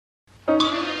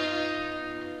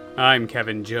I'm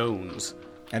Kevin Jones.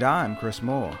 And I'm Chris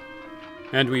Moore.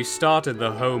 And we started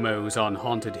the Homos on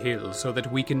Haunted Hill so that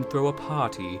we can throw a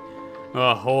party.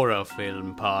 A horror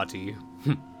film party.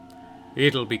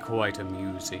 It'll be quite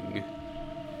amusing.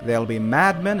 There'll be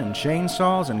madmen and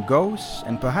chainsaws and ghosts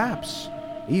and perhaps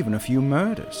even a few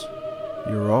murders.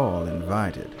 You're all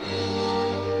invited.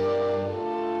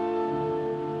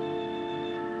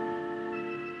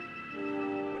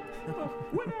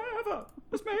 Whenever,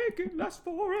 let's make it last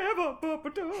forever.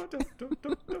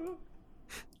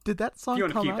 Did that song you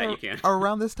want to come keep out that, you can.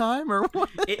 around this time, or what?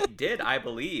 It did, I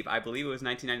believe. I believe it was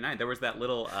 1999. There was that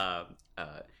little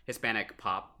Hispanic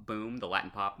pop boom, the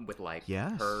Latin pop with like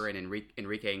her and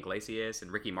Enrique Iglesias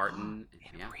and Ricky Martin.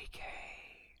 Enrique.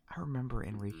 I remember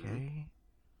Enrique.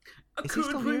 Is Could he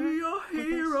still be here a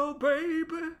hero,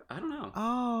 baby. I don't know.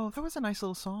 Oh, that was a nice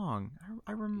little song.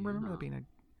 I remember that being a...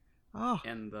 Oh,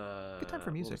 and the good time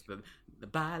for music. The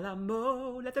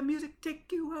Bailamo, let the music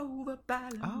take you over,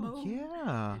 Bailamo. Oh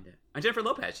yeah. And Jennifer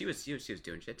Lopez, she was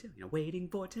doing shit too. You know, waiting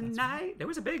for tonight. Right. There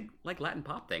was a big like Latin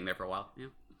pop thing there for a while. Yeah.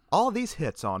 All these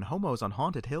hits on Homos on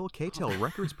Haunted Hill. KTEL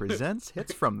Records presents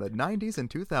hits from the 90s and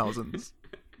 2000s.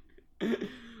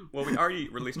 Well, we already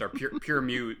released our pure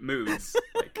moods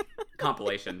like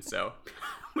compilation, so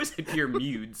we said pure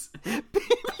moods.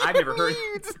 I've never heard.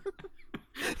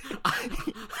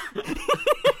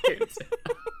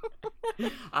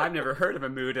 I've never heard of a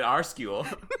mood at our school.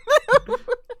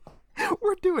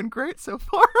 We're doing great so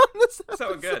far on this episode.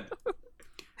 So good.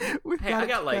 I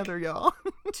got together, like y'all.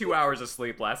 2 hours of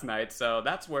sleep last night, so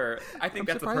that's where I think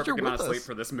that's the perfect amount of sleep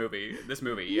for this movie.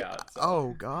 Yeah. So.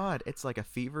 Oh God, it's like a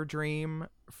fever dream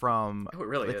from. Oh, it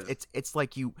really is. It's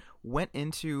like you went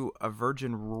into a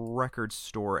Virgin Records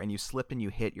store and you slipped and you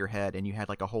hit your head and you had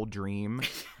like a whole dream.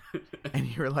 And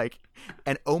you were like,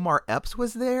 and Omar Epps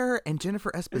was there, and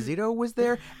Jennifer Esposito was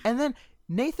there, and then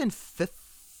Nathan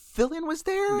Fillion was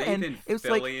there, Nathan and it was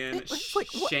Fillion,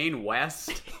 like Shane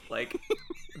West, like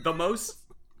the most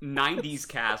 90s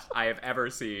cast I have ever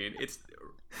seen. It's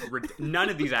none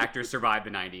of these actors survived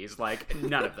the 90s, like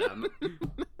none of them.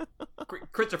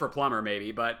 Christopher Plummer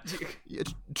maybe, but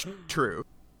it's true.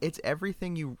 It's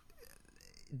everything you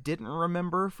didn't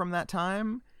remember from that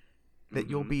time that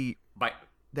you'll be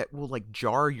that will like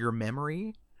jar your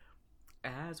memory.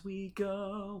 As we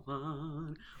go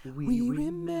on, we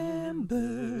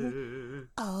remember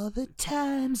all the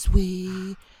times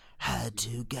we had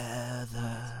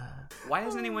together. Why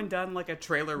hasn't anyone done like a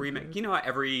trailer remake? You know how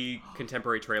every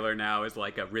contemporary trailer now is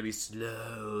like a really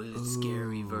slow,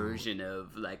 scary version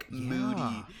of like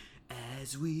moody.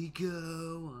 As we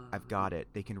go on. I've got it.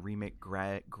 They can remake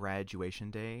Graduation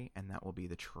Day, and that will be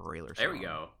the trailer song. There we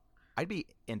go. I'd be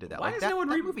into that. Why like is no one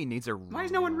that movie needs a Why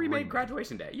has no one remade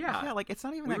Graduation Day? Yeah, like it's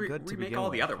not even that good to remake begin all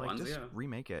with. the other like, ones. Just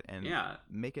remake it and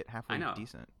make it halfway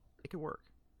decent. It could work.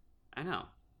 I know.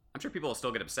 I'm sure people will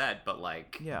still get upset, but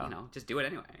like, you know, just do it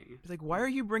anyway. It's like, why are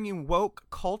you bringing woke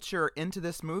culture into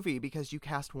this movie because you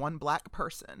cast one black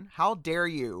person? How dare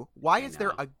you? Why is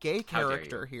there a gay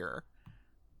character here?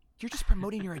 You're just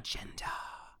promoting your agenda.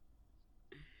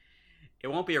 It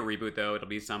won't be a reboot though. It'll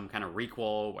be some kind of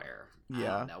requel where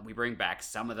we bring back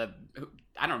some of the.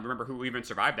 I don't remember who even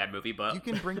survived that movie, but you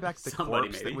can bring back the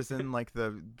corpse that was in like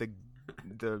the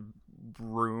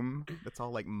room that's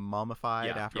all like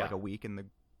mummified after like a week in the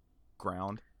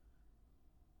ground.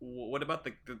 What about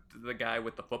the guy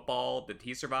with the football? Did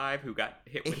he survive? Who got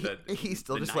hit with the? He's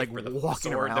still the just like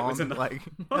walking around. That was in the... Like,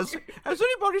 has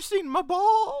anybody seen my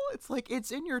ball? It's like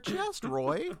it's in your chest,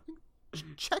 Roy.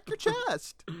 Check your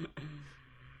chest.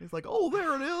 He's like, oh,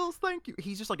 there it is. Thank you.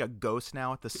 He's just like a ghost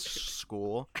now at the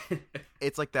school.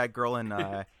 It's like that girl in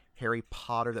Harry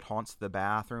Potter that haunts the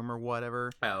bathroom or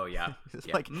whatever. Oh yeah,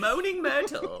 like Moaning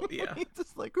Myrtle. Yeah, he's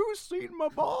just like, who's seen my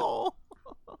ball?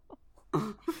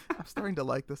 I'm starting to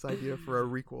like this idea for a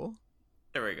requel.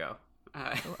 There we go.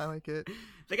 I like it.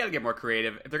 They got to get more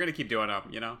creative if they're going to keep doing them.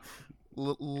 You know,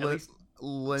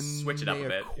 switch it up a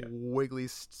bit.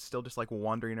 Quigley's still just like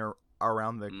wandering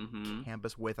around the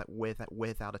campus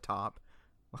without a top.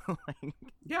 Like,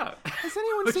 yeah. Has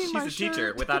anyone seen my shirt? She's a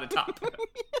teacher without a top.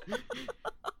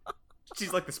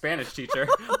 She's like the Spanish teacher.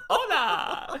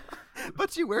 Hola!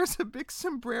 But she wears a big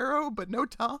sombrero, but no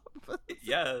top.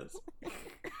 Yes.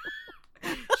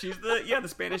 She's the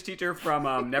Spanish teacher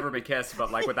from Never Been Kissed,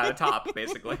 but like without a top,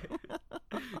 basically.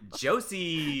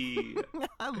 Josie!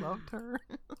 I loved her.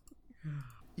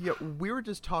 Yeah, we were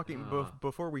just talking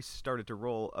before we started to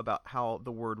roll about how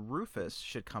the word Rufus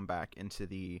should come back into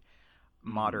the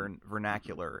modern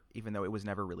vernacular, even though it was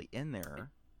never really in there,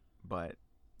 but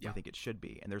I think it should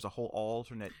be. And there's a whole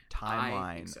alternate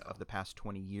timeline of the past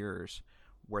 20 years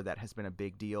where that has been a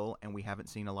big deal, and we haven't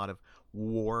seen a lot of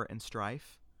war and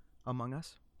strife among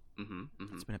us.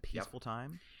 It's been a peaceful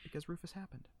time because Rufus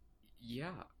happened.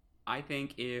 Yeah. I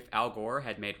think if Al Gore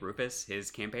had made Rufus his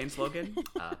campaign slogan,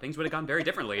 things would have gone very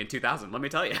differently in 2000, let me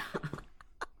tell you.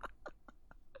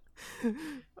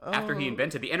 After he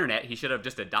invented the internet, he should have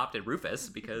just adopted Rufus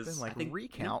because Been like, I think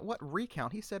recount? What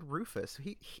recount? He said Rufus.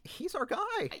 He's our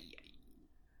guy.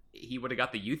 he would have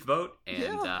got the youth vote,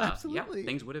 and absolutely.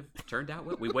 things would have turned out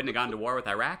well. We wouldn't have gone to war with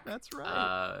Iraq. That's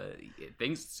right.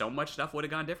 So much stuff would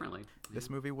have gone differently. This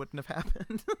movie wouldn't have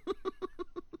happened.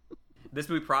 This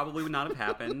movie probably would not have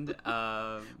happened.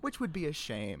 Which would be a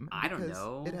shame. I don't because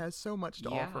know. It has so much to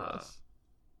offer us.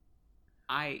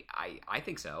 I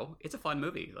think so. It's a fun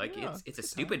movie. Like Yeah, it's a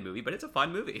stupid movie, but it's a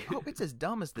fun movie. Oh, it's as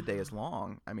dumb as the day is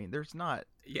long. I mean, there's not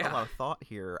a lot of thought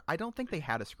here. I don't think they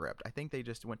had a script. I think they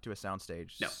just went to a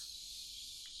soundstage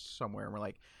somewhere and were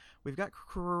like, we've got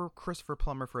Christopher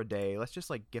Plummer for a day. Let's just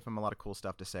like give him a lot of cool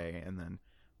stuff to say, and then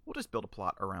we'll just build a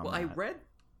plot around that.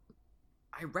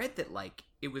 I read that like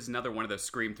it was another one of those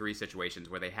Scream 3 situations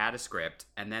where they had a script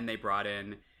and then they brought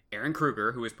in Aaron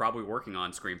Kruger, who was probably working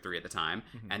on Scream 3 at the time,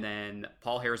 and then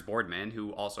Paul Harris Boardman,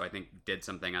 who also I think did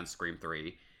something on Scream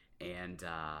 3, and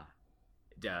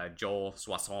Joel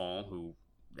Soisson, who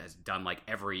has done like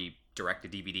every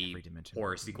direct-to-DVD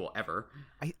horror sequel ever.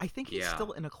 I think he's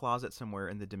still in a closet somewhere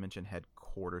in the Dimension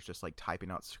headquarters, just like typing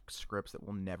out scripts that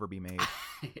will never be made.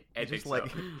 I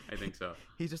think so.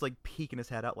 He's just like peeking his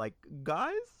head out like,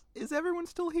 guys, is everyone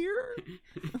still here?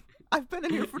 I've been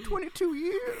in here for 22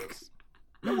 years.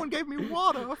 No one gave me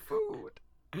water or food.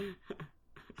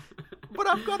 But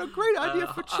I've got a great idea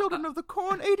for Children of the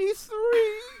Corn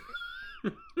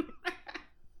 83.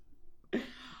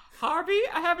 Harvey,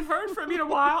 I haven't heard from you in a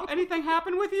while. Anything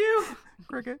happen with you?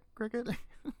 Cricket. Cricket.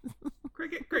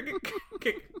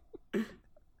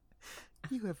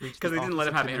 You have reached because they didn't let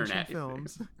him have internet.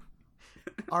 Films.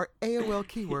 Our AOL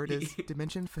keyword is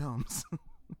Dimension Films.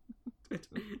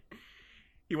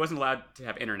 He wasn't allowed to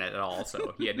have internet at all,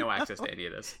 so he had no access to any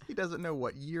of this. He doesn't know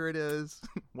what year it is,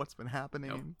 what's been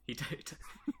happening. Nope.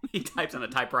 He types on a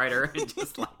typewriter and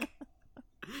just like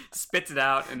spits it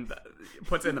out and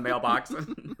puts it in the mailbox.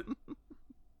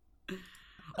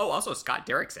 Oh, also Scott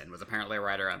Derrickson was apparently a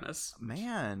writer on this.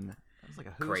 Man, that's like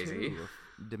a who's who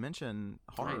of Dimension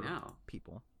horror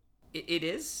people. It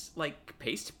is like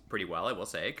paced pretty well, I will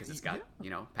say, because it's got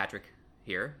Patrick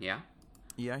here.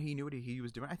 Yeah, he knew what he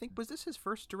was doing. I think, was this his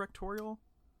first directorial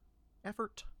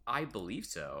effort? I believe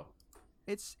so.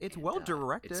 It's well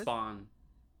directed. It's Spawn.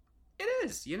 It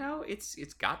is.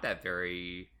 It's got that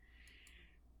very.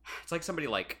 It's like somebody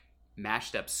like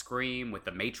mashed up Scream with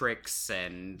The Matrix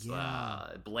and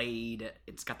Blade.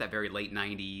 It's got that very late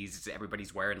 90s.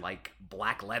 Everybody's wearing like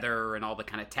black leather and all the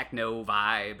kind of techno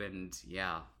vibe and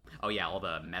all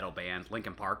the metal bands.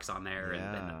 Linkin Park's on there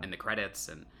and the credits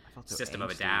and System of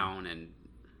a Down and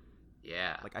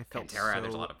like I felt Pantera. so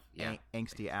there's a lot of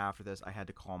angsty after this. I had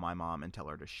to call my mom and tell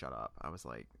her to shut up. I was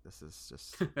like, this is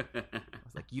just. I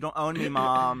was like, you don't own me,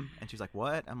 Mom. And she's like,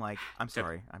 what? I'm like, I'm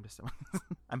sorry. I'm just.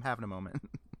 I'm having a moment.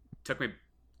 Took me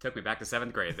back to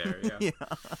 7th grade there. Yeah. A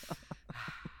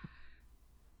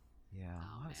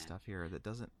lot of stuff here that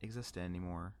doesn't exist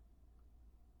anymore.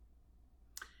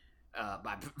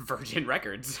 By Virgin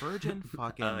Records. Virgin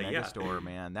fucking Megastore,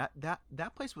 man.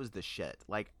 That place was the shit.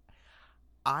 Like,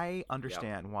 I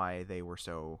understand why they were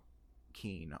so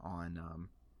keen on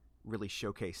really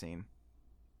showcasing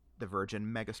the Virgin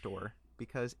Megastore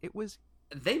because it was.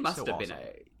 They must have been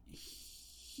a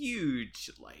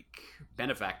huge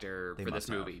benefactor for this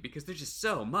movie because there's just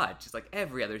so much. It's like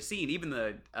every other scene, even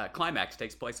the climax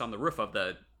takes place on the roof of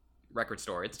the record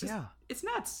store. It's just it's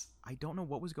nuts. I don't know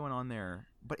what was going on there,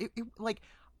 but it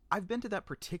I've been to that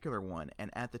particular one,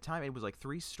 and at the time it was like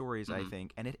 3 stories, I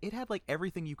think, and it had like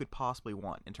everything you could possibly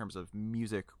want in terms of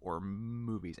music or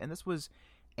movies. And this was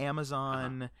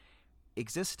Amazon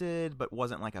existed, but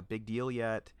wasn't like a big deal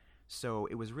yet. So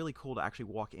it was really cool to actually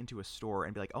walk into a store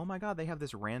and be like, oh my God, they have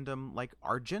this random like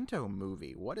Argento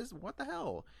movie. What the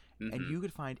hell? And you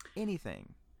could find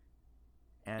anything.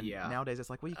 And nowadays it's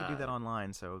like, well, you can do that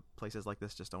online. So places like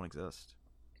this just don't exist.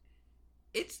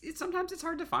 It's sometimes it's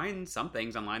hard to find some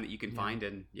things online that you can find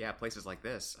in places like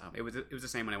this. It was the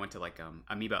same when I went to like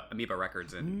Amoeba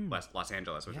Records in Los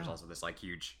Angeles, which was also this like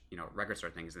huge record store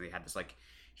things, and they had this like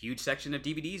huge section of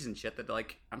DVDs and shit that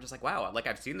like I'm just like, wow, like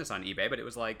I've seen this on eBay, but it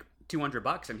was like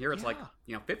 $200, and here it's like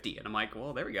 50, and I'm like,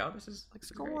 well, there we go. This is like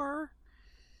score.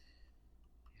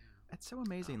 That's so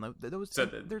amazing.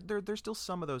 There's still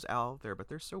some of those out there, but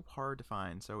they're so hard to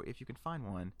find. So if you can find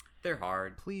one, they're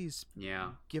hard. Please,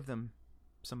 give them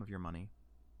some of your money.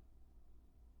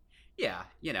 Yeah,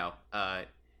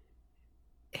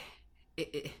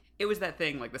 it was that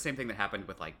thing, like the same thing that happened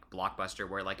with like Blockbuster,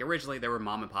 where like originally there were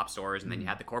mom and pop stores, and then you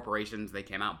had the corporations. They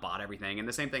came out, and bought everything, and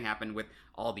the same thing happened with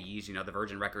all these. The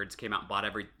Virgin Records came out, and bought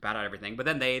out everything, but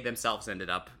then they themselves ended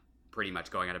up pretty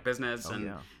much going out of business,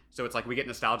 so it's like we get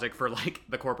nostalgic for like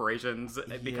the corporations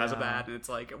because of that, and it's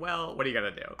like, well, what are you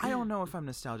gonna do? I don't know if I'm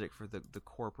nostalgic for the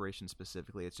corporation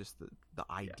specifically. It's just the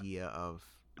idea of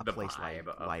a The place vibe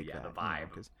like the that,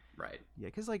 vibe, right? Yeah,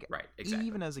 because right, exactly.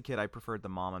 even as a kid, I preferred the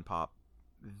mom and pop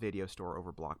video store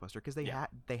over Blockbuster because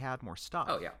they had more stuff.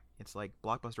 Oh yeah, it's like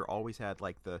Blockbuster always had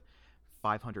like the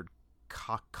 500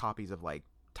 copies of like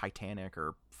Titanic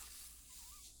or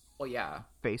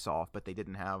Face Off, but they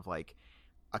didn't have like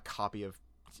a copy of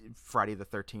Friday the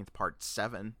 13th Part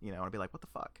 7. I'd be like, what the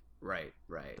fuck? Right.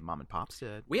 The mom and pops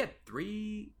did. We had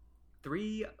three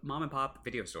mom and pop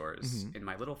video stores in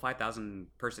my little 5,000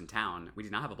 person town. We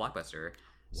did not have a Blockbuster.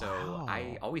 So Wow.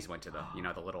 I always went to the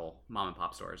the little mom and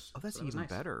pop stores. Oh, that's so that was even nice.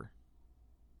 better.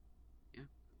 Yeah.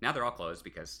 Now they're all closed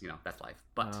because that's life.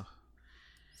 But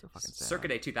so fucking sad. Circa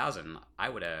Day 2000, I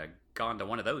would have gone to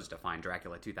one of those to find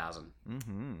Dracula 2000.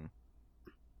 Mm-hmm.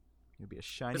 It'd be a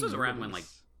shiny. This was around when like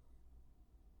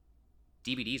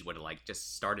DVDs would have like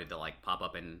just started to like pop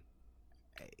up in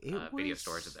video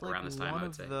stores around this time. I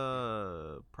would say one of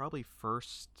the probably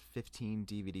first 15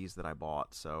 DVDs that I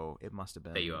bought, so it must have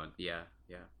been that you own. Yeah.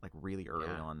 like really early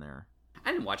on there.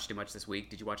 I didn't watch too much this week.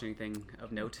 Did you watch anything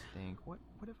of note? I think what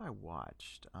have I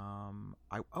watched?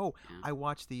 I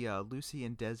watched the Lucy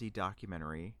and Desi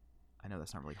documentary. I know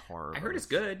that's not really horror. I heard it's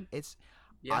good.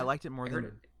 I liked it more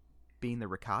than Being the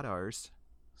Ricardos.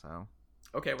 So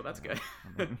okay, well that's good.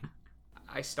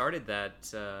 I started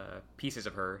that Pieces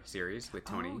of Her series with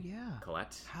Tony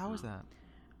Collette. How is that?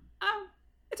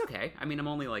 It's okay. I mean, I'm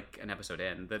only like an episode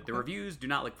in. The reviews do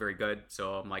not look very good,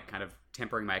 so I'm like kind of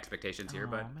tempering my expectations here.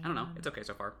 But I don't know. It's okay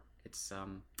so far. It's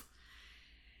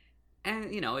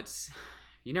and it's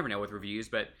you never know with reviews,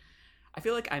 but I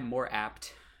feel like I'm more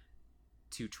apt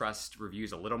to trust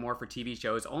reviews a little more for TV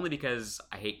shows, only because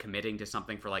I hate committing to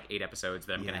something for like 8 episodes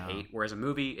that I'm gonna hate. Whereas a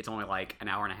movie, it's only like an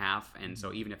hour and a half, and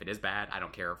so even if it is bad, I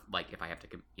don't care. Like if I have to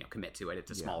commit to it, it's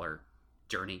a smaller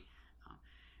journey.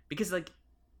 Because like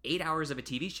 8 hours of a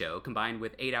TV show combined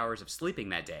with 8 hours of sleeping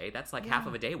that day, that's like half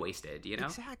of a day wasted.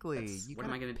 Exactly. What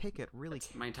am I going to pick it really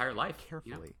my entire life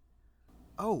carefully?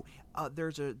 Oh,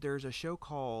 there's a show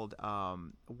called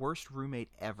Worst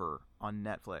Roommate Ever on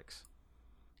Netflix.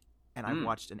 And I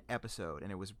watched an episode,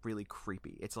 and it was really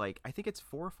creepy. It's like, I think it's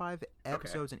 4 or 5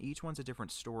 episodes, and each one's a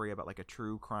different story about like a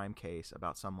true crime case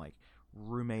about some like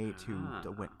roommate who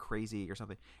went crazy or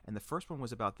something. And the first one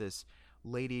was about this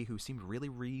lady who seemed really,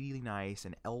 really nice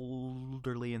and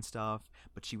elderly and stuff,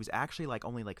 but she was actually like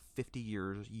only like 50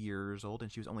 years old, and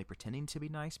she was only pretending to be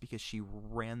nice because she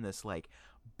ran this like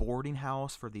boarding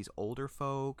house for these older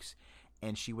folks,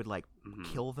 and she would like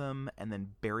kill them and then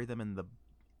bury them in the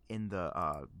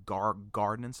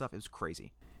garden and stuff. It was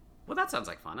crazy. Well, that sounds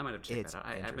like fun. I might have checked that out.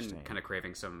 I've been kind of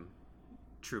craving some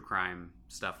true crime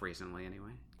stuff recently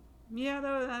anyway. Yeah,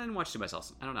 I didn't watch too much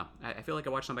else. I don't know. I feel like I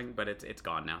watched something, but it's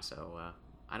gone now, so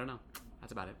I don't know.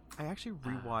 That's about it. I actually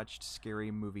rewatched Scary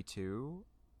Movie 2.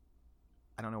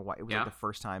 I don't know why. It was like the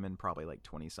first time in probably like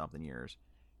 20-something years.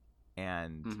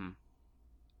 And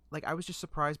like I was just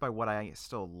surprised by what I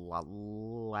still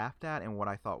laughed at and what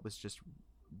I thought was just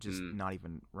not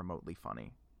even remotely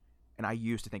funny. And I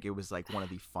used to think it was like one of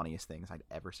the funniest things I'd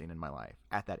ever seen in my life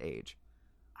at that age.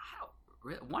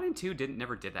 1 and 2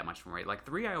 never did that much for me. Like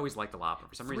 3 I always liked a lot, but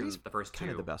for some reason the first 2 kind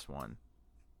of the best one.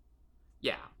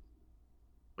 Yeah.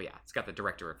 Well, yeah, it's got the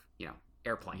director of,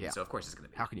 Airplane, so of course it's going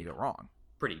to be. How can you go wrong?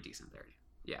 Pretty decent there.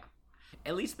 Yeah.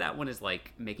 At least that one is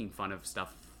like making fun of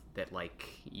stuff that like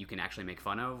you can actually make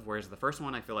fun of, whereas the first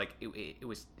one I feel like it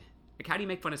was like, how do you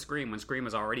make fun of Scream when Scream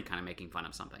was already kind of making fun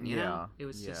of something? You know? It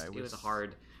was just it was a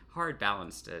hard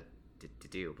balance to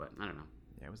do, but I don't know.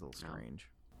 Yeah, it was a little strange.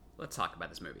 Let's talk about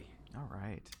this movie. All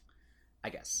right. I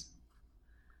guess.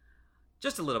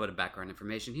 Just a little bit of background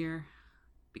information here,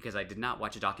 because I did not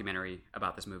watch a documentary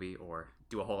about this movie or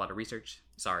do a whole lot of research.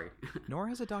 Sorry. Nor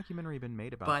has a documentary been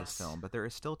made about this film, but there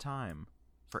is still time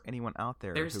for anyone out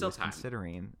there who is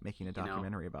considering making a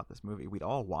documentary about this movie. We'd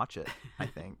all watch it, I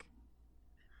think.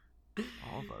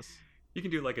 All of us. You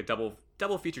can do like a double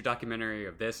feature documentary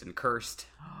of this and Cursed,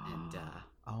 and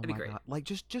that'd be great. God. Like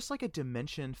just like a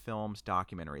Dimension Films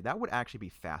documentary. That would actually be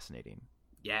fascinating.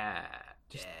 Yeah.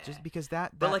 Just because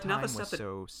that but like time not the stuff was that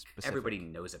so specific. Everybody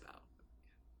knows about.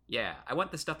 Yeah, I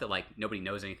want the stuff that like nobody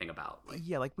knows anything about.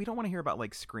 Like we don't want to hear about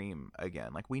like Scream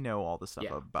again. Like we know all the stuff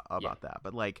about that,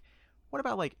 but like What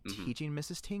about like Mhm. Teaching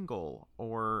Mrs. Tingle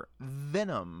or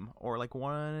Venom or like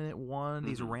one of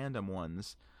these random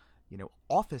ones,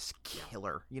 Office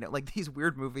Killer, like these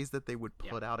weird movies that they would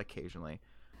put out occasionally.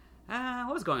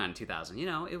 What was going on in 2000?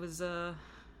 It was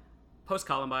post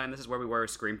Columbine. This is where we were.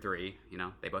 Scream 3.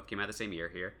 They both came out the same year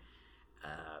here.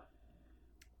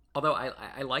 Although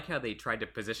I like how they tried to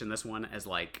position this one as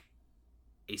like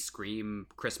a Scream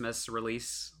Christmas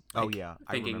release. Oh like, yeah,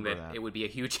 thinking that it would be a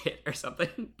huge hit or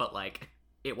something, but like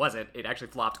it wasn't. It actually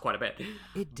flopped quite a bit.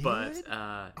 It did. But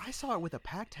I saw it with a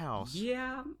packed house.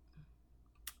 yeah.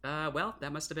 Well,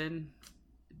 that must have been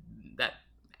that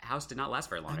house did not last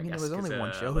very long. I guess it was only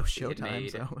one show, let's see, it Showtime.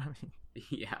 made- So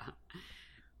yeah.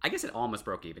 I guess it almost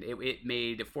broke even. It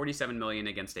made $47 million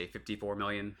against a $54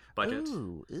 million budget.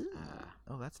 Ooh.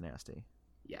 Oh, that's nasty.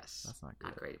 Yes, That's not good.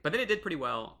 Not great, but then it did pretty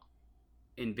well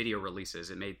in video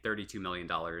releases. It made $32 million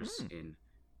in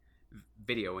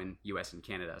video in U.S. and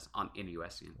Canada in the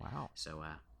U.S. Wow. So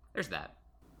there's that.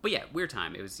 But yeah, weird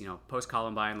time. It was post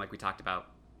Columbine, like we talked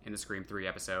about in the Scream 3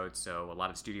 episode. So a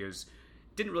lot of studios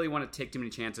didn't really want to take too many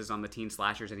chances on the teen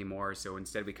slashers anymore. So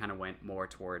instead, we kind of went more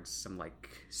towards some like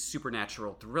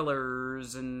supernatural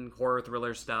thrillers and horror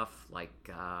thriller stuff, like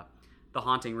The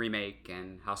Haunting remake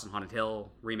and House on Haunted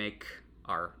Hill remake,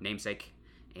 our namesake,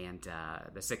 and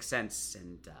The Sixth Sense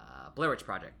and Blair Witch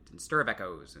Project and Stir of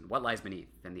Echoes and What Lies Beneath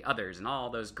and The Others and all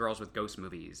those girls with ghost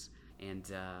movies. And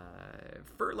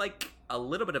for like a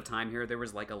little bit of time here, there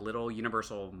was like a little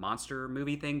Universal monster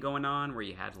movie thing going on where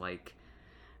you had like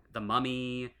The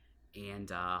Mummy and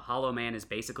Hollow Man is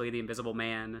basically the Invisible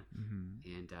Man,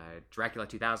 and Dracula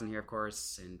 2000 here, of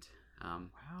course, and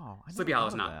Wow. I Sleepy never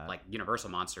Hollow's thought of not that. like Universal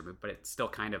monster movie, but it's still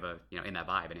kind of a in that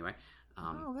vibe anyway.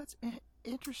 Oh, that's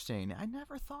interesting. I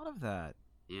never thought of that.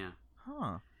 Yeah.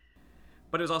 Huh.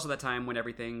 But it was also that time when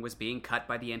everything was being cut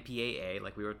by the MPAA,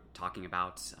 like we were talking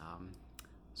about.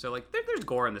 So like there's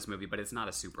gore in this movie, but it's not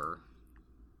a super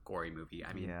gory movie.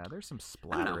 I mean, Yeah, there's some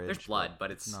I don't know. splatterage. There's blood, but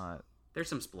it's not. there's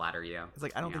some splatter. Yeah, It's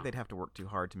like I don't Yeah. think they'd have to work too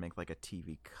hard to make like a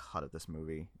TV cut of this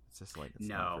movie. It's just like it's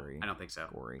not No, very I don't think so.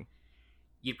 gory.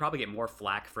 You'd probably get more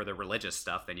flack for the religious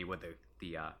stuff than you would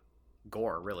the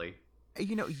gore, really.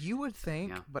 You would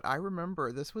think, Yeah. but I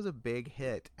remember this was a big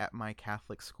hit at my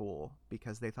Catholic school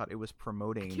because they thought it was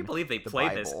promoting. I can't believe they the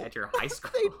played this Bible. at your high school.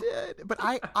 They did, but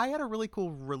I had a really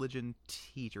cool religion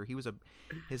teacher.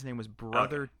 His name was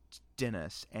Brother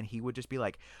Dennis, and he would just be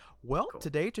like, "Well, Cool.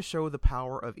 today to show the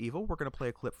power of evil, we're going to play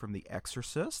a clip from The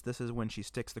Exorcist. This is when she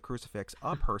sticks the crucifix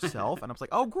up herself." And I was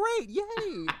like, "Oh, great!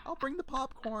 Yay! I'll bring the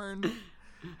popcorn."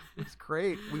 It's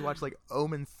great. We watched like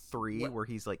Omen 3 where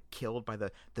he's like killed by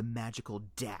the magical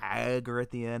dagger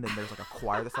at the end, and there's like a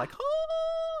choir that's like,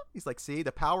 "Ah!" He's like, "See,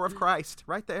 the power of Christ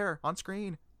right there on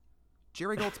screen."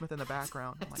 Jerry Goldsmith in the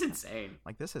background. I'm That's like, insane.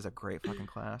 like, this is a great fucking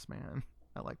class, man.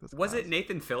 I like this. Was class. it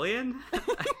Nathan Fillion?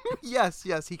 Yes,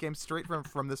 he came straight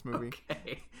from this movie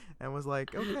Okay. and was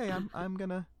like, "Okay, I'm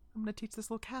gonna teach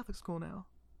this little Catholic school now."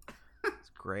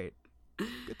 It's great.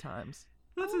 Good times.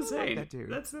 That's I like insane. that dude.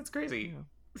 That's crazy.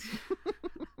 Yeah.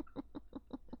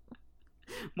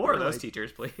 More of We're those like-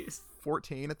 teachers, please.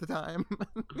 14 at the time.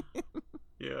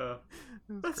 Yeah.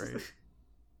 It was That's great.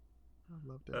 I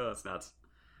loved it. Oh, that's nuts.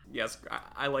 Yes,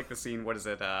 I like the scene. What is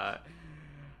it? I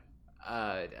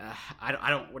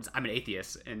don't. I'm an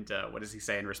atheist, and what does he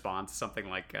say in response? Something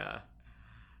like, "Well,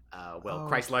 Oh.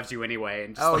 Christ loves you anyway,"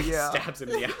 and just Oh, like, yeah. stabs him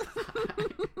in the eye.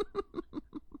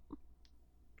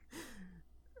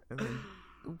 And then,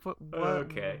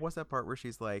 Okay. what's that part where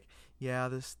she's like, "Yeah,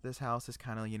 this house is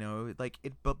kind of like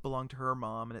it belonged to her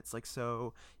mom, and it's like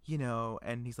so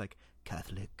and he's like,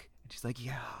 "Catholic," and she's like,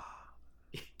 "Yeah,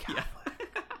 Yeah.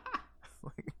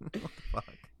 like, what the fuck?"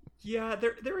 Yeah,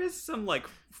 there is some like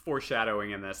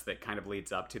foreshadowing in this that kind of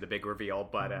leads up to the big reveal,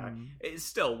 but it's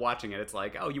still watching it. It's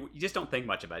like, oh, you just don't think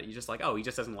much about it. You just like, oh, he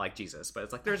just doesn't like Jesus, but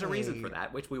it's like there's a reason for Hey,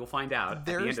 that, which we will find out at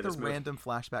the There's end of the this movie. random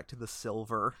flashback to the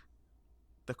silver,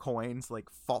 the coins like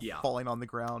Yeah. falling on the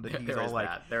ground, and he's There all is like,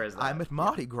 that. There is that. "I'm at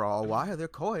Mardi Gras. Why are there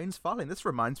coins falling? This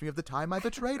reminds me of the time I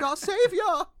betrayed our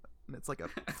savior." And it's like a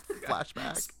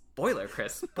flashback. Spoiler,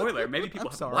 Chris. Spoiler. Maybe people I'm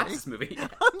haven't sorry. watched this movie.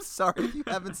 I'm sorry if you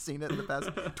haven't seen it in the past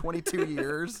 22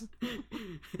 years.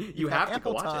 You had have to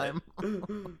go ample watch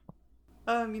time.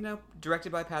 it.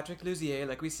 Directed by Patrick Luzier,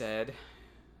 like we said,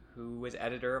 who was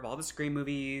editor of all the Scream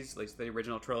movies, at least the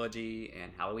original trilogy,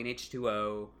 and Halloween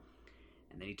H2O.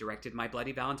 And then he directed My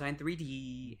Bloody Valentine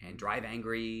 3D and Drive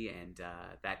Angry and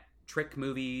that Trick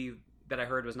movie that I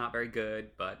heard was not very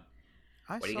good, but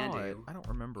I What are you saw gonna it. do? I don't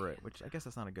remember it, which I guess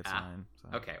that's not a good sign.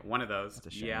 So. okay, one of those. That's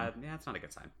a shame. Yeah, it's not a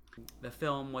good sign. The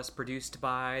film was produced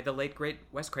by the late great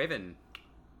Wes Craven,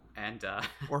 and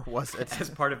Or was it? as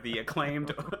part of the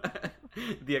acclaimed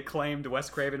Wes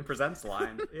Craven Presents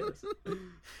line. Yes.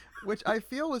 Which I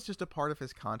feel was just a part of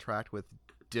his contract with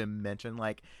Dimension.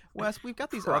 Like, Wes, we've got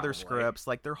these other Probably. scripts.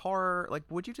 Like, they're horror. Like,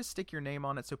 would you just stick your name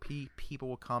on it so people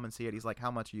will come and see it? He's like,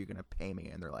 how much are you going to pay me?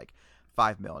 And they're like,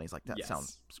 $5 million. And he's like, that Yes.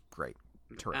 sounds great.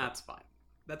 Terrific. That's fine.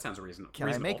 That sounds reasonable. Can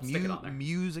I make Stick it on there.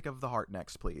 music of the heart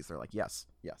next, please? They're like, yes,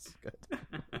 good.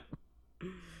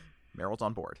 Meryl's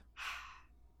on board.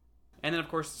 And then, of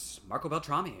course, Marco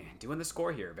Beltrami doing the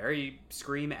score here. Very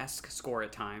Scream-esque score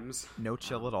at times. No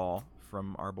chill at all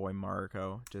from our boy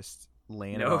Marco. Just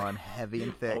laying No. it on heavy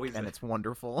and thick, Always and it's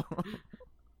wonderful.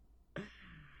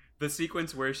 The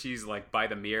sequence where she's like by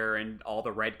the mirror and all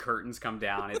the red curtains come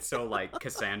down, it's so like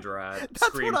Cassandra, That's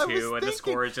Scream what I 2, was and the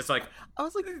score is just like, I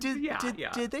was like, Yeah.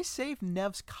 did they save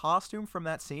Nev's costume from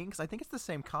that scene? Because I think it's the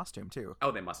same costume too. oh,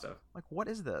 they must have. Like, what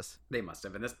is this? They must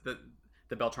have. And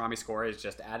the Beltrami score is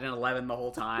just at an 11 the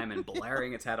whole time and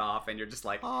blaring its head off, and you're just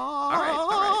like, all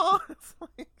right. It's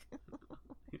like,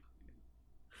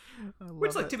 I love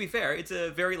Which, like, it. to be fair, it's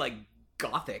a very like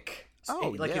gothic.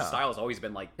 Oh, like yeah. his style has always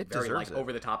been like It very like deserves it.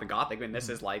 over the top and gothic, and this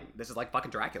is like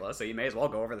fucking Dracula, so you may as well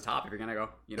go over the top if you're gonna go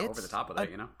over the It's top with an it,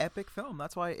 you know. epic film.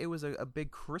 That's why it was a big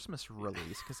Christmas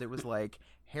release, because it was like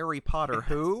Harry Potter.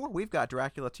 Who? We've got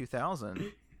Dracula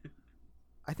 2000.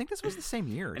 I think this was the same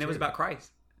year, And it was about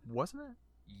Christ. wasn't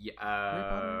it?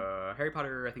 Yeah, Harry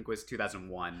Potter I think was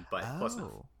 2001, but close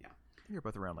enough. Yeah. I think you're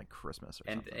both around like Christmas or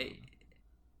And something.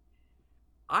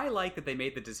 I like that they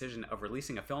made the decision of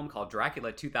releasing a film called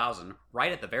Dracula 2000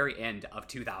 right at the very end of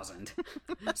 2000.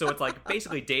 So it's like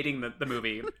basically dating the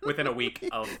movie within a week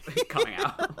of coming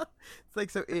out. It's like,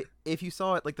 so if you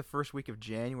saw it like the first week of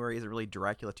January, is it really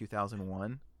Dracula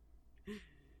 2001?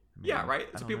 Yeah, right?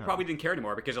 I So don't people know. probably didn't care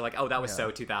anymore because they're like, oh, that was Yeah.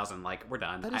 so 2000. Like, we're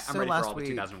done. That is I'm so ready for last all the week.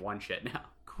 2001 shit now.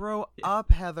 Grow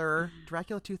up, Heather.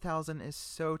 Dracula 2000 is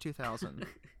so 2000.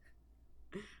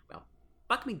 Well,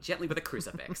 fuck me gently with a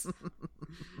crucifix.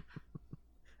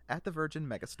 At the Virgin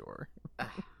Megastore.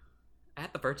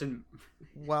 At the Virgin.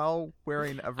 While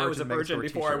wearing a Virgin I was a virgin Megastore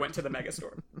before I t-shirt. went to the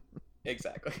megastore.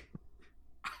 Exactly.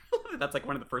 That's like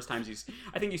one of the first times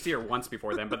I think you see her once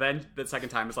before then, but then the second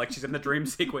time is like she's in the dream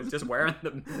sequence just wearing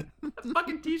the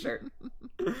fucking t-shirt.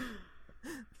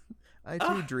 I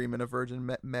do dream in a Virgin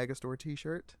Megastore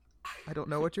t-shirt. I don't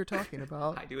know what you're talking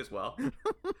about. I do as well.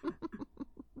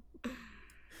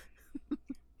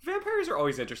 Vampires are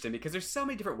always interesting because there's so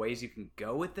many different ways you can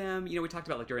go with them. You know, we talked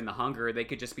about like during The Hunger, they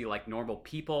could just be like normal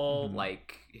people,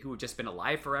 like who have just been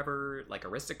alive forever, like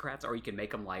aristocrats, or you can make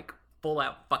them like full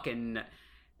out fucking,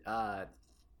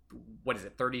 what is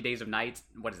it, 30 Days of Night?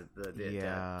 What is it?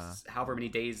 The however many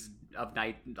days of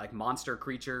night, like monster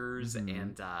creatures.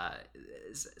 And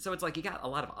so it's like you got a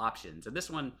lot of options. And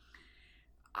this one,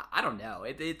 I don't know.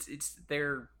 It's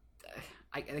they're...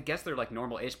 I guess they're like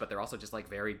normal-ish, but they're also just like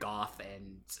very goth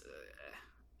and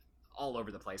all over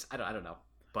the place. I don't know,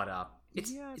 but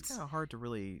it's kind of hard to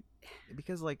really,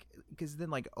 because then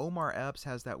like Omar Epps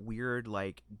has that weird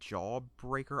like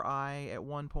jawbreaker eye at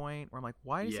one point where I'm like,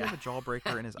 why does he have a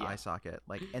jawbreaker in his eye socket?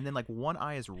 Like, and then like one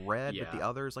eye is red, but the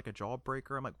other is like a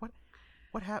jawbreaker. I'm like,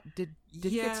 what happened? Did he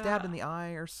get stabbed in the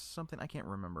eye or something? I can't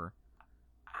remember.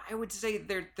 I would say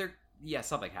they're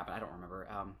something happened. I don't remember.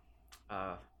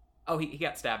 Oh, he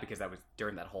got stabbed because that was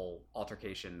during that whole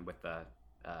altercation with the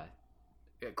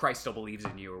Christ still believes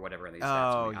in you or whatever. And they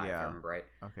stabbed him in the eye, if I remember right.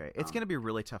 Okay, it's gonna be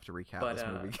really tough to recap this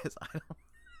movie because I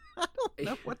don't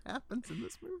know what happens in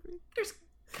this movie. There's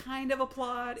kind of a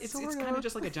plot. It's Sort kind of. of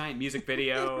just like a giant music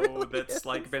video It really that's is.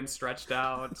 like been stretched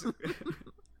out.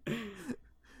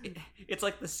 It's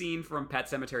like the scene from Pet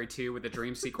Sematary 2 with the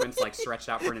dream sequence like stretched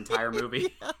out for an entire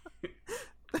movie.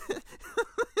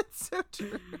 It's so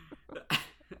true.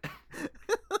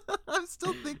 I'm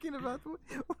still thinking about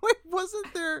wait, was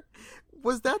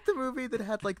that the movie that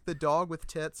had like the dog with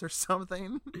tits or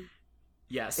something?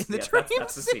 Yes, In the yes, dream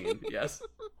that's the scene. Yes.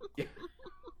 Yeah.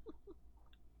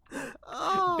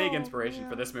 Oh, Big inspiration for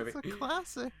man, this movie. It's a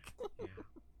classic.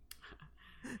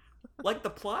 Like the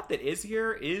plot that is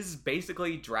here is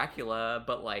basically Dracula,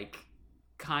 but like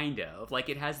kind of like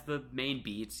it has the main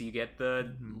beats. You get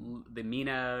the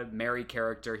Mina Mary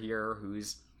character here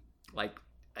who's like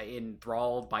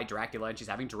enthralled by Dracula and she's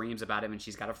having dreams about him, and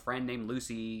she's got a friend named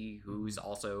Lucy who's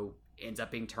also ends up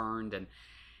being turned, and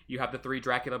you have the three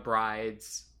Dracula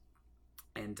brides,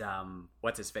 and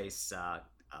what's his face,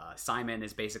 Simon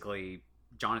is basically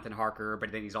Jonathan Harker,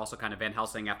 but then he's also kind of Van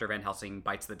Helsing after Van Helsing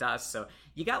bites the dust. So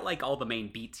you got like all the main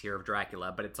beats here of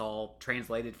Dracula, but it's all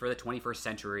translated for the 21st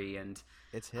century, and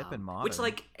It's hip and modern. which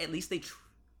like at least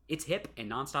it's hip and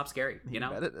nonstop scary, you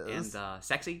know, bet it is. and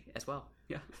sexy as well.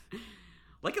 Yeah.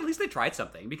 Like, at least they tried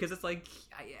something, because it's like,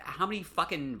 how many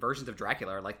fucking versions of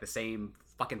Dracula are like the same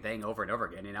fucking thing over and over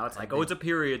again? You know, it's like, oh, it's a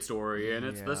period story and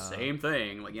it's the same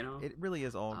thing. Like, you know, it really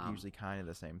is all usually kind of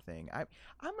the same thing. I'm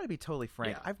going to be totally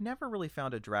frank. Yeah. I've never really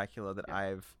found a Dracula that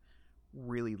I've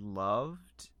really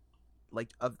loved,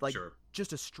 Sure.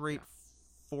 just a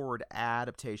straightforward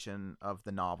adaptation of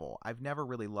the novel. I've never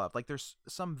really loved. Like, there's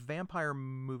some vampire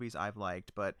movies I've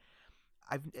liked, but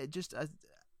I've just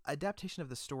adaptation of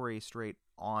the story straight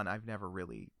on, I've never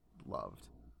really loved.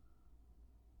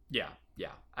 Yeah.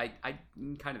 I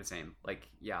kind of the same. Like,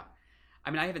 yeah.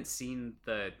 I mean, I haven't seen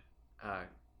the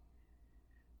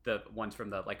ones from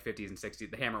the like 50s and 60s,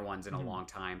 the Hammer ones, in a long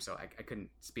time, so I couldn't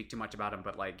speak too much about them.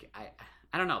 But like,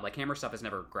 I don't know. Like, Hammer stuff has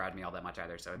never grabbed me all that much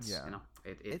either. So it's you know,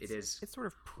 it's sort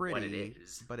of pretty, what it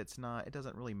is, but it's not. It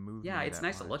doesn't really move. Yeah, me it's that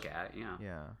nice much. to look at.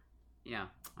 Yeah.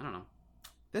 I don't know.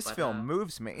 This But, film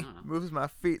moves me, I don't know. moves my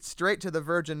feet straight to the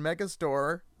Virgin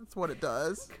Megastore. That's what it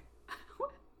does.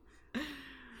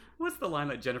 What's the line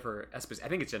that Jennifer Esposito? I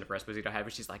think it's Jennifer Esposito had, where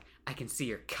she's like, "I can see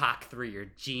your cock through your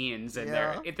jeans and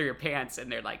through your pants," and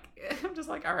they're like, I'm just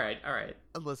like, all right.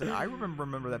 Listen, I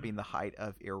remember that being the height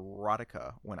of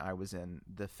erotica when I was in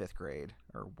the 5th grade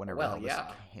or whenever the hell this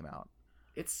came out.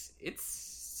 It's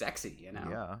sexy, you know.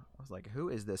 Yeah, I was like, who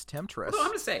is this temptress? Although I'm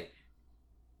gonna say,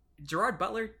 Gerard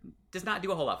Butler does not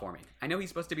do a whole lot for me. I know he's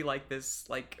supposed to be like this,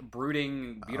 like,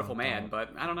 brooding, beautiful man,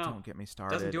 but I don't know. Don't get me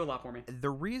started. Doesn't do a lot for me.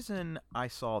 The reason I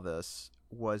saw this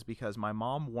was because my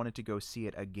mom wanted to go see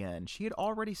it again. She had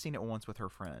already seen it once with her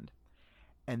friend,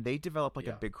 and they developed like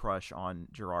a big crush on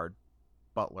Gerard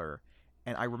Butler.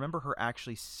 And I remember her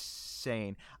actually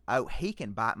saying, "Oh, he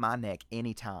can bite my neck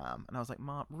anytime." And I was like,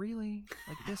 "Mom, really?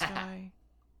 Like, this guy?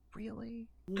 Really?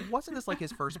 Wasn't this like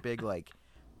his first big like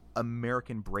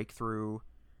American breakthrough?"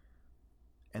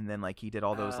 And then like he did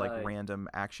all those like random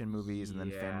action movies, and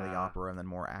then family opera, and then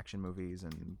more action movies,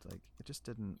 and like it just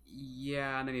didn't.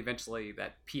 Yeah, and then eventually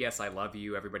that P.S. I Love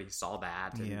You, everybody saw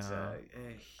that, and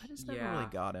I just never really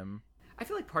got him. I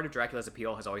feel like part of Dracula's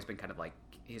appeal has always been kind of like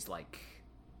his like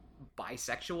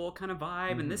bisexual kind of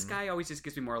vibe, and this guy always just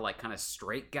gives me more like kind of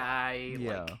straight guy,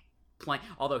 like playing.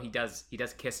 Although he does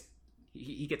kiss,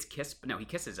 he gets kissed. No, he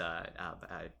kisses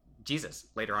Jesus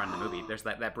later on in the movie. There's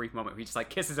that brief moment where he just like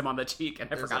kisses him on the cheek,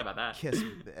 and I forgot about that. Kiss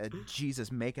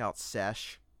Jesus makeout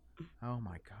sesh. Oh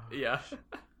my god. Yeah.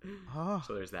 Oh.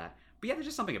 So there's that. But yeah, there's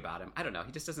just something about him. I don't know.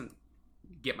 He just doesn't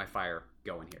get my fire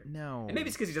going here. No. And maybe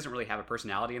it's because he doesn't really have a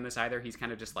personality in this either. He's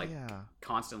kind of just like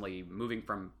constantly moving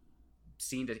from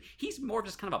scene to. He's more of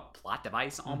just kind of a plot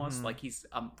device almost. Like he's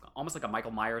almost like a Michael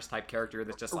Myers type character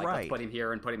that's just like, let's put him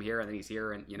here, and then he's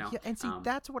here, and you know. Yeah, and see,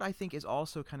 that's what I think is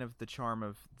also kind of the charm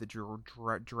of the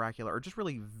Dracula, or just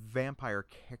really vampire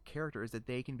character, is that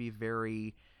they can be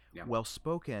very well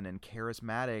spoken and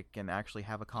charismatic, and actually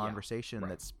have a conversation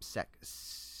that's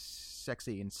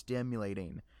sexy and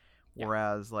stimulating.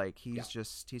 Whereas like he's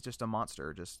just a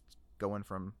monster, just going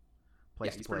from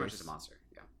place to he's place. Pretty much just a monster.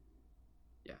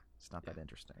 Yeah. It's not that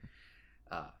interesting.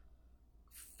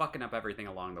 Fucking up everything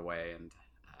along the way, and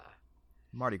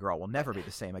Mardi Gras will never be the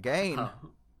same again.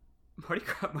 Mardi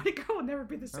Gras will never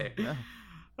be the same. No.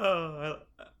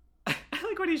 I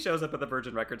like when he shows up at the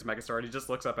Virgin Records Megastore and he just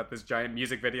looks up at this giant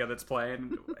music video that's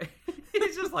playing.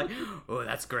 He's just like, "Oh,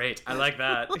 that's great. I like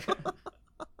that."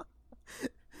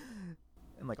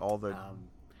 And like all the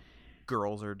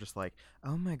girls are just like,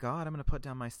 "Oh my god, I'm gonna put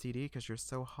down my CD because you're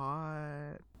so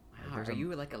hot." Wow, are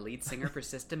you like a lead singer for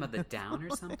System of the Down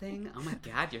or something? Oh my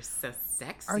god, you're so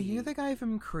sexy. Are you the guy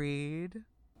from Creed?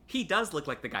 He does look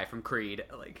like the guy from Creed.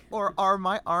 Like, or are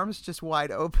my arms just wide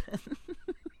open?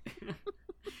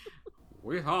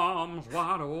 We arms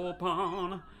wide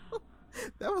open.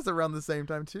 That was around the same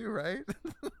time too, right?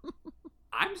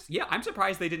 I'm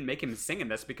surprised they didn't make him sing in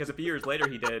this, because a few years later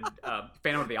he did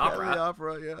Phantom of the Opera. Yeah, the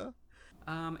opera,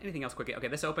 yeah. Anything else quickly? Okay,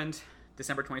 this opened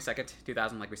December 22nd,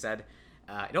 2000, like we said.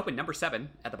 It opened number 7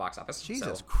 at the box office.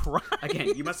 Jesus Christ.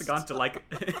 Again, you must have gone to like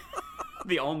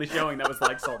the only showing that was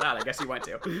like sold out. I guess you went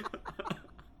to.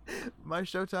 My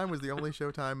showtime was the only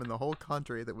showtime in the whole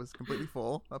country that was completely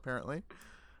full, apparently.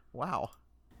 Wow.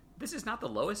 This is not the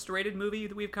lowest rated movie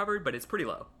that we've covered, but it's pretty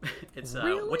low. It's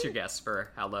Really? What's your guess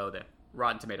for how low the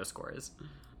Rotten Tomato score is?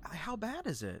 How bad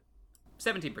is it?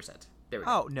 17%. There we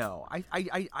go. Oh no,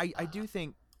 I do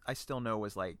think I still know it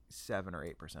was like 7 or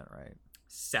 8%, right?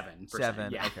 7%.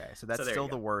 7. Yeah. Okay, so that's there still you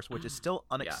the go. worst, which is still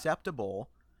unacceptable.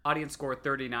 Audience score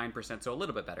 39%, so a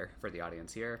little bit better for the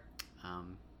audience here.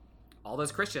 All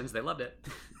those Christians, they loved it.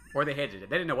 or they hated it.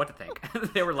 They didn't know what to think.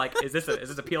 They were like, "Is this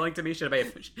appealing to me? Should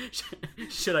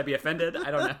I be offended?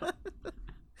 I don't know."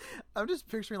 I'm just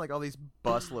picturing like all these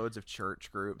busloads of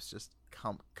church groups just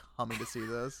coming to see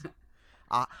this.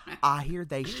 I hear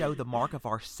they show the mark of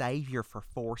our Savior for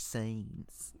 4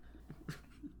 scenes.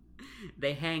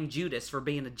 They hang Judas for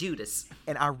being a Judas.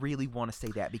 And I really want to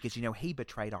see that because, you know, he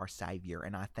betrayed our Savior,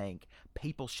 and I think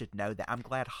people should know that. I'm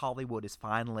glad Hollywood is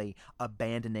finally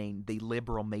abandoning the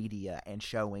liberal media and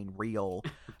showing real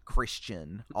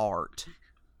Christian art.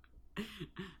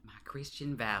 My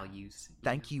Christian values.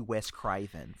 Thank you, Wes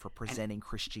Craven, for presenting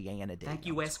Christianity. Thank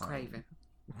you, Wes Craven.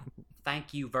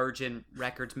 Thank you, Virgin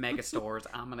Records megastores.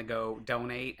 I'm going to go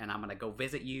donate, and I'm going to go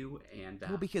visit you. And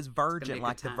well, because Virgin,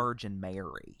 like the Virgin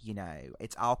Mary, you know,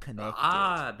 it's all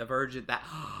connected. The Virgin, that...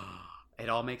 It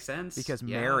all makes sense. Because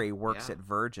Mary works at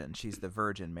Virgin. She's the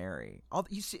Virgin Mary.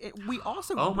 You see, we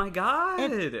also... Oh, my God.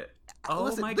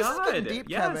 Listen, my this God. is getting deep,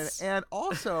 yes. Kevin. And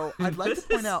also, I'd like to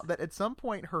point out that at some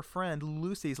point, her friend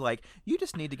Lucy's like, you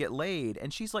just need to get laid.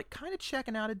 And she's like kind of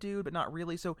checking out a dude, but not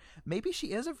really. So maybe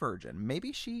she is a virgin.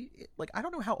 Maybe she... Like, I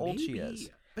don't know how old she is.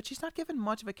 But she's not given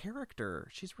much of a character.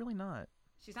 She's really not.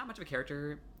 She's not much of a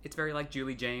character. It's very like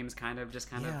Julie James, kind of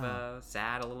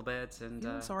sad a little bit, and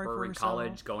her in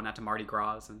college going out to Mardi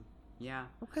Gras, and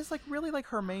because like really like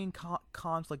her main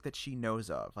conflict that she knows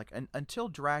of, like until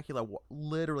Dracula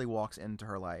literally walks into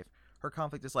her life, her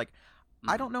conflict is like,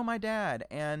 I don't know my dad,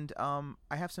 and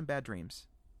I have some bad dreams,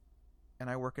 and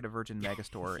I work at a Virgin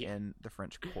Megastore in the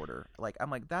French Quarter. Like I'm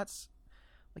like that's.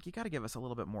 Like, you got to give us a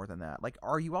little bit more than that. Like,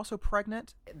 are you also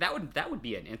pregnant? That would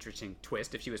be an interesting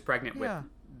twist if she was pregnant with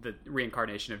the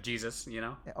reincarnation of Jesus, you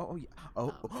know?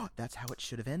 That's how it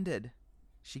should have ended.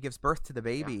 She gives birth to the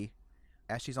baby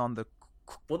as she's on the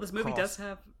Well, this movie does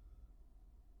have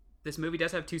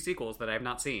 2 sequels that I have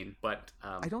not seen, but...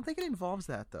 I don't think it involves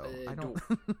that, though. I don't...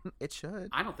 It should.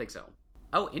 I don't think so.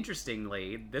 Oh,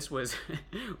 interestingly, this was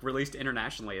released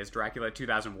internationally as Dracula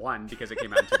 2001 because it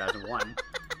came out in 2001.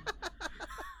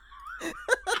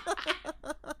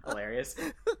 Hilarious.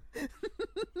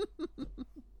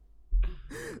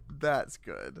 That's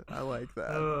good. I like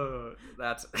that.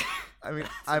 That's. I mean,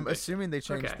 I'm assuming they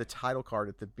changed the title card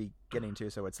at the beginning too,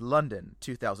 so it's London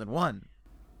 2001.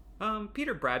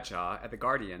 Peter Bradshaw at The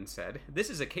Guardian said, "This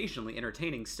is occasionally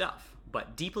entertaining stuff,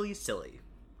 but deeply silly."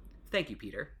 Thank you,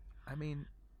 Peter. I mean,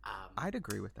 I'd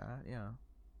agree with that. Yeah.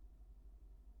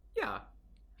 Yeah.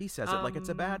 He says it like it's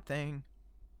a bad thing.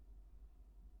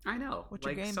 I know. What's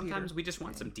your game, sometimes Peter? We just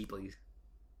want some deeply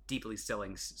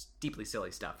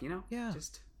silly stuff, you know? Yeah.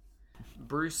 Just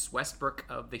Bruce Westbrook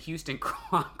of the Houston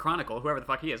Chronicle, whoever the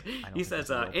fuck he is. He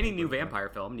says any new vampire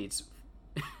film needs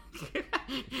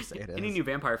new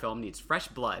vampire film needs fresh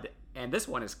blood, and this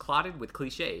one is clotted with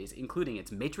cliches, including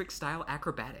its Matrix-style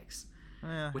acrobatics,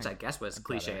 which I guess was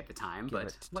cliche at the time,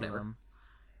 but whatever.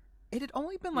 It had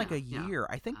only been like a year.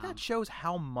 I think that shows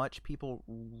how much people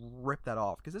ripped that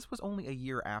off, because this was only a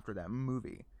year after that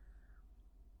movie.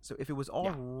 So if it was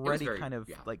already kind of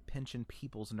like pinching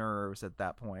people's nerves at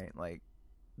that point, like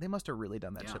they must have really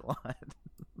done that shit a lot.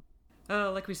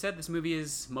 Like we said, this movie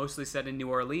is mostly set in New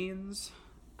Orleans.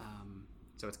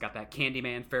 So it's got that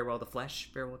Candyman Farewell to the Flesh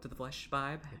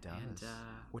vibe. It does. And,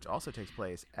 which also takes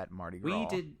place at Mardi Gras.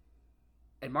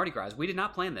 At Mardi Gras. We did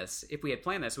not plan this. If we had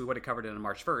planned this, we would have covered it on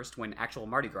March 1st when actual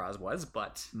Mardi Gras was,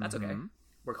 but that's okay.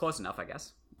 We're close enough, I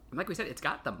guess. And like we said, it's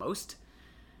got the most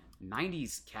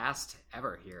 90s cast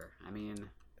ever here. I mean...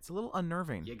 It's a little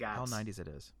unnerving how 90s it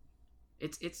is.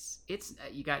 It's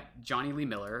you got Johnny Lee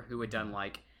Miller, who had done,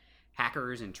 like,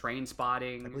 Hackers and Train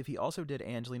Spotting. I believe he also did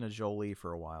Angelina Jolie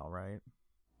for a while, right?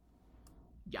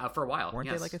 Yeah, for a while. Weren't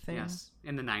they like a thing? Yes,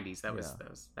 in the 90s. That was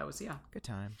good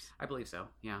times. I believe so,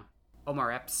 yeah.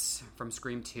 Omar Epps from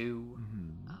Scream 2,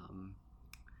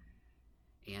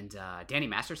 and Danny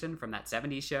Masterson from that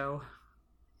 70s show,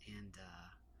 and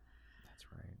that's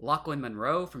right. Lachlan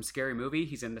Monroe from Scary Movie.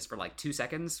 He's in this for like 2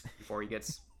 seconds before he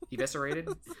gets eviscerated.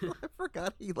 I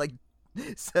forgot he like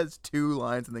says 2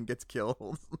 lines and then gets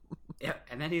killed. Yeah,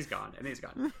 and then he's gone.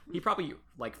 He probably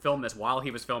like filmed this while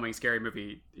he was filming Scary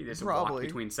Movie. He just walked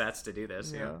between sets to do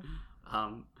this. Yeah.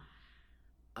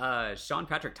 Sean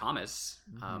Patrick Thomas.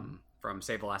 From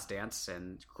Save the Last Dance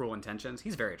and Cruel Intentions.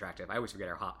 He's very attractive. I always forget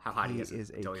how hot he is. He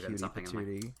is a cutie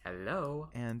patootie. Like, hello.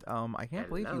 And I can't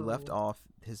believe he left off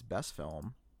his best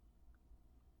film,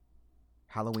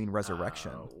 Halloween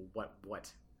Resurrection.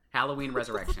 What? Halloween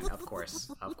Resurrection, of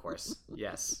course.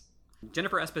 Yes.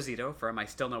 Jennifer Esposito from I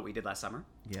Still Know What We Did Last Summer.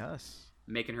 Yes.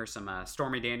 Making her some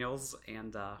Stormy Daniels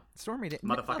and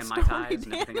motherfucking Mai Tais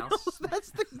and everything else. That's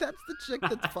the chick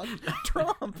that's fucking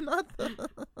Trump, not the...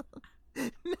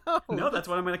 No, that's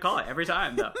what I'm going to call it every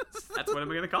time. No, that's what I'm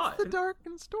going to call The it. dark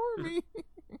and stormy.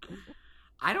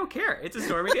 I don't care. It's a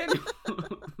Stormy Daniels.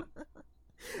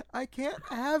 I can't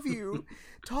have you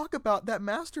talk about that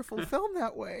masterful film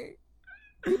that way.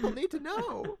 People need to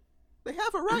know. They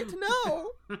have a right to know.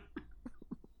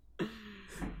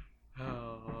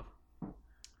 Oh.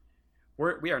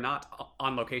 We are not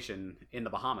on location in the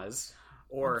Bahamas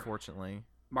or Unfortunately,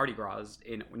 Mardi Gras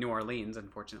in New Orleans,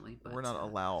 unfortunately. But, we're not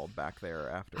allowed back there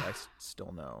after I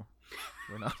still know.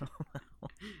 We're not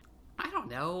allowed. I don't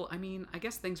know. I mean, I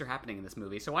guess things are happening in this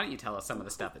movie, so why don't you tell us some of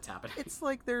the stuff that's happening? It's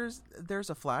like there's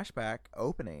a flashback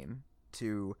opening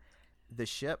to the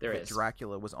ship There that is.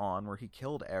 Dracula was on where he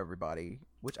killed everybody,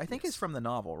 which I think is from the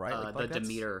novel, right? the that's-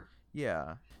 Demeter.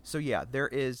 Yeah. So yeah, there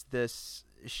is this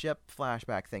ship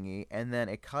flashback thingy, and then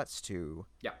it cuts to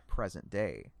present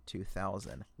day,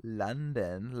 2000,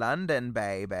 London,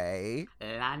 baby,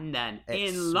 London.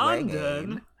 It's In London.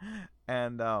 swinging.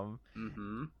 And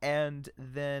and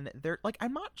then they're like,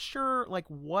 I'm not sure like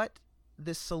what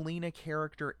this Selena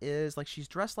character is. Like, she's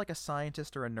dressed like a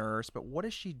scientist or a nurse, but what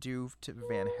does she do to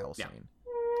Van Helsing?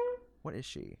 What is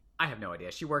she? I have no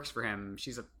idea. She works for him.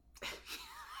 She's a...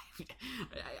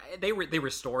 they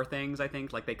restore things, I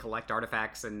think. Like, they collect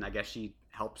artifacts, and I guess she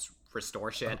helps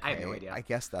restore shit. I have no Okay, idea. I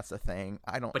guess that's a thing.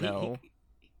 I don't But know.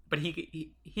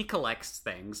 he collects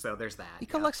things, so there's that. He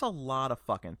collects a lot of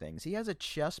fucking things. He has a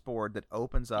chessboard that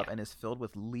opens up and is filled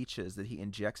with leeches that he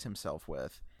injects himself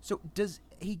with. So does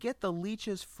he get the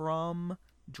leeches from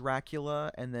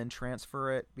Dracula and then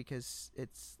transfer it? Because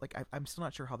it's like I'm still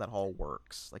not sure how that all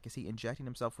works. Like, is he injecting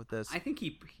himself with this? I think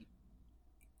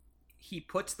he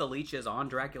puts the leeches on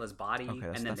Dracula's body, Okay,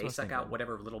 and then that's they what I was suck out thinking.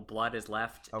 whatever little blood is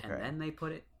left, Okay. and then they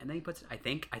put it, and then he puts it. I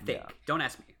think. Yeah. Don't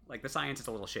ask me. Like, the science is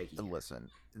a little shaky. Listen,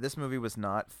 this movie was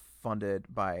not funded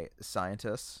by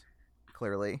scientists,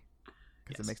 clearly,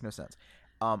 because Yes. it makes no sense.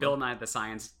 Bill Nye the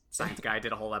Science Guy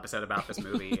did a whole episode about this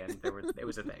movie, and it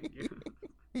was a thing.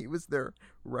 He was their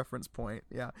reference point.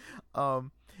 Yeah.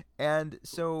 And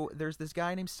so there's this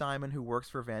guy named Simon who works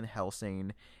for Van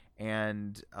Helsing,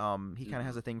 and he kind of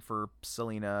has a thing for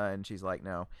Selena, and she's like,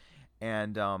 no.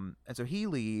 And so he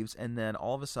leaves, and then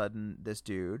all of a sudden, this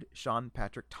dude, Sean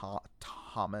Patrick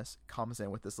Thomas, comes in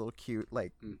with this little cute,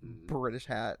 like, British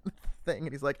hat thing,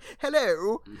 and he's like,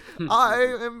 hello, I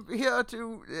am here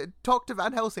to talk to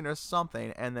Van Helsing or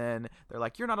something. And then they're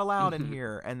like, you're not allowed in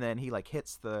here. And then he, like,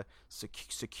 hits the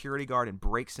security guard and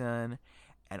breaks in,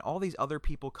 and all these other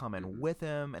people come in with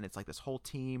him, and it's like this whole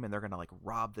team, and they're gonna, like,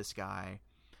 rob this guy.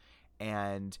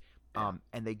 And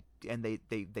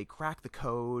they crack the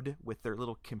code with their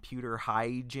little computer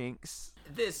hijinks.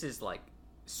 This is like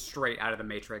straight out of the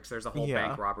Matrix. There's a whole Yeah.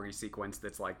 bank robbery sequence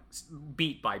that's like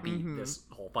beat by beat. This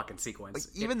whole fucking sequence.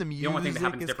 Like, even the the only thing that music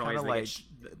happens is differently kinda is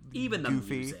they get even the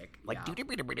goofy. music, Like, yeah.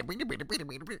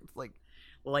 like,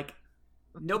 Like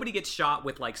nobody gets shot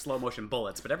with like slow motion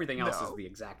bullets, but everything else No. is the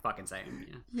exact fucking same.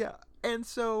 Yeah. yeah. And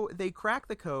so they crack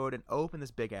the code and open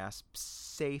this big ass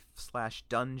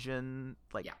safe/dungeon,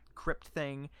 like, Yeah. crypt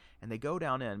thing, and they go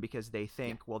down in because they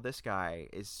think, well, this guy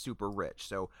is super rich,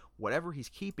 so whatever he's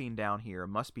keeping down here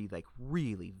must be like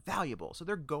really valuable. So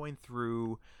they're going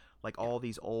through like all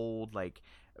these old like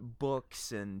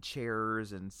books and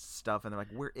chairs and stuff, and they're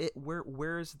like,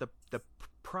 where's the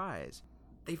prize?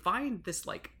 They find this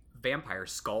like vampire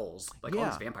skulls, like all Yeah.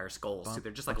 these vampire skulls. So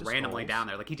they're just like Bunch of randomly skulls. down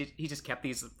there. Like he just kept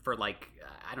these for like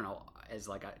I don't know, as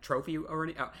like a trophy or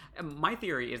any. My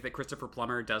theory is that Christopher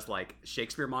Plummer does like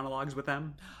Shakespeare monologues with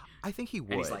them, I think he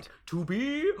would. and he's like, "To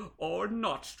be or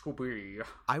not to be."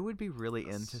 I would be really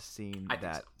into seeing I think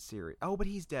that so. series. Oh, but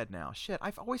he's dead now. Shit,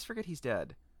 I always forget he's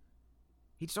dead.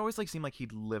 He just always like seemed like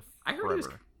he'd live I heard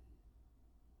forever.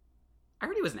 I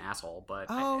heard he was an asshole, but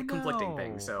Oh, conflicting no.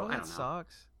 things. So Well, I that don't know.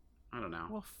 sucks. I don't know.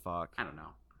 Well, fuck. I don't know.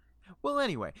 Well,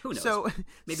 anyway, Who knows? So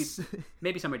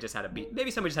Maybe somebody just had a beef. Maybe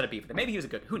somebody just had a beef with him. Maybe he was a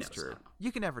good. Who knows? it's I true. don't know.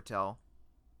 You can never tell.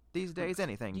 These days,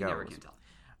 anything You goes. never can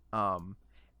tell.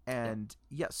 And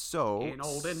yeah, so In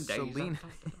olden days,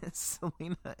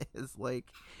 Selena is like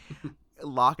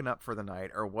locking up for the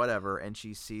night or whatever, and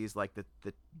she sees like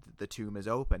the tomb is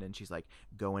open, and she's like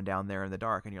going down there in the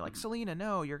dark, and you're like, Selena,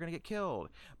 no, you're gonna get killed.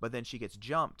 But then she gets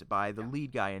jumped by the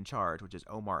lead guy in charge, which is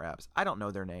Omar Epps. I don't know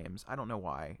their names. I don't know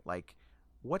why. Like,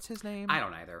 what's his name? I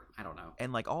don't either. I don't know.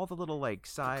 And like all the little like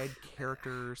side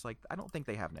characters, like I don't think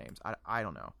they have names. I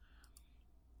don't know.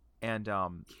 And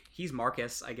He's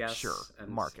Marcus, I guess. sure, and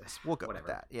Marcus. We'll go whatever.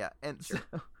 with that. Yeah. And Sure.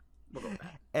 so We'll go with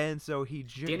that. and so he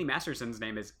Danny Masterson's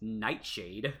name is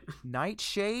Nightshade.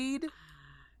 Nightshade?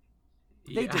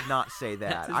 They Yeah. did not say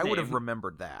That's that. his I would have name.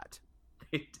 remembered that.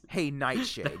 Hey,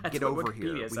 Nightshade, That's get what over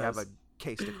Wikipedia here. We have a says.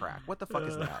 case to crack. What the fuck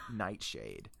is that?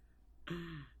 Nightshade.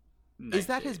 Nightshade. Is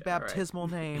that his baptismal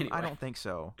name? Anyway. I don't think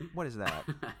so. What is that?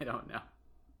 I don't know.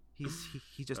 He's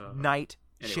just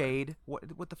Nightshade. Anyway.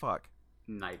 What the fuck?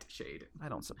 Nightshade. I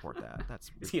don't support that.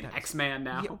 Is he an X-Man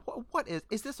now? Yeah, what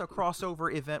is this a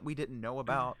crossover event we didn't know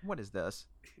about? What is this?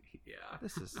 Yeah.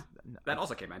 This is That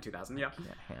also came out in 2000. Yeah. I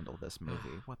can't handle this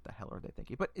movie. What the hell are they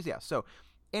thinking? But yeah, so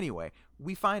anyway,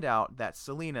 we find out that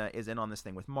Selena is in on this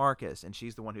thing with Marcus, and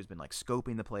she's the one who's been like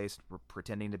scoping the place,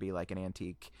 pretending to be like an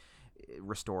antique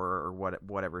restorer or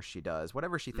whatever she does,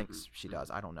 whatever she thinks she does.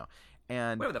 I don't know.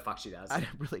 And whatever the fuck she does. I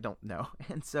really don't know.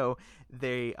 And so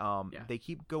they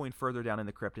keep going further down in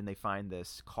the crypt, and they find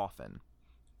this coffin,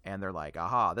 and they're like,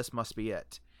 aha, this must be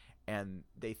it. And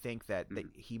they think that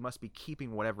he must be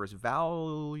keeping whatever is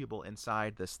valuable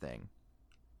inside this thing.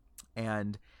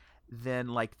 And then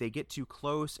like they get too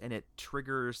close, and it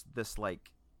triggers this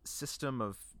like system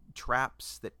of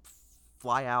traps that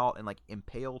fly out and like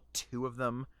impale two of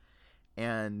them.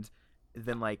 And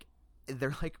then like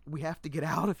they're like, we have to get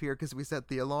out of here because we set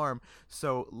the alarm,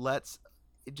 so let's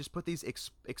just put these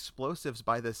explosives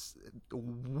by this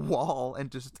wall and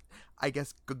just, I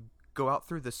guess, go out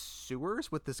through the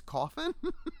sewers with this coffin.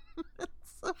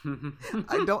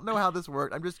 I don't know how this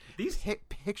worked. I'm just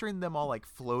picturing them all like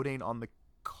floating on the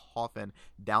coffin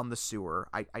down the sewer.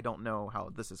 I don't know how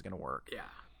this is going to work. Yeah.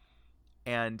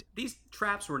 And these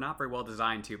traps were not very well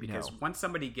designed too, because once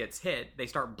somebody gets hit, they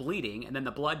start bleeding, and then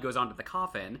the blood goes onto the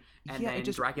coffin, and then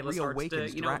Dracula starts to,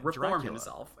 reform Dracula.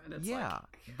 himself. And it's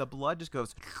the blood just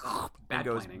goes bad and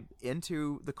goes planning.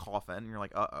 into the coffin, and you're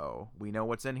like, uh-oh, we know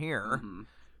what's in here. Mm-hmm.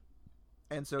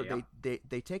 And so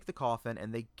they take the coffin,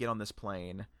 and they get on this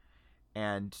plane,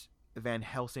 and Van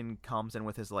Helsing comes in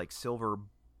with his like silver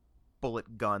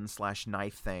bullet gun /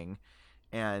 knife thing,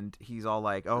 and he's all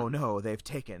like, oh no, they've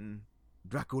taken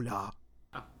Dracula.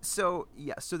 So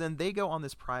then they go on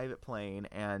this private plane,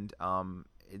 and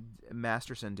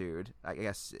Masterson dude, I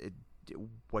guess,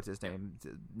 what's his name?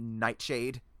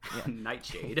 Nightshade. Yeah.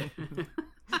 Nightshade.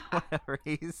 Whatever.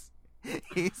 He's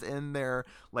in there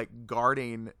like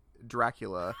guarding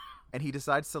Dracula, and he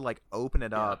decides to like open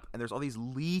it up, and there's all these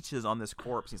leeches on this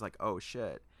corpse. He's like, oh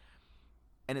shit.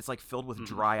 And it's like filled with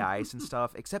dry ice and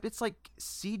stuff, except it's like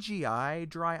CGI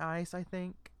dry ice, I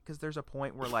think. Because there's a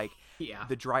point where like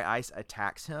the dry ice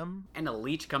attacks him, and a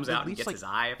leech comes out and gets his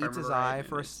eye. Eats his eye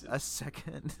for a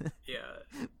second.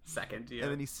 Second. Yeah.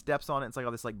 And then he steps on it. It's like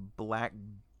all this like black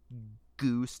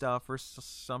goo stuff or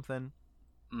something.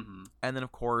 Mm-hmm. And then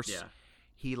of course,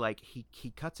 he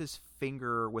cuts his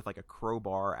finger with like a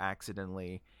crowbar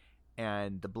accidentally,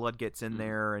 and the blood gets in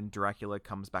there, and Dracula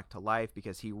comes back to life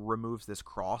because he removes this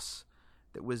cross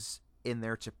that was in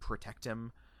there to protect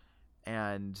him,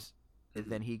 and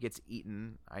then he gets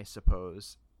eaten, I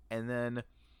suppose. And then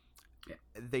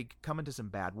they come into some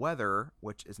bad weather,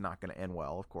 which is not going to end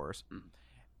well, of course.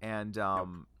 And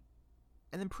and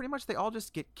then pretty much they all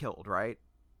just get killed, right?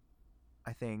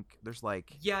 I think there's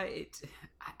like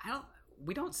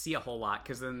we don't see a whole lot,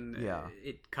 because then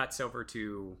it cuts over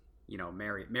to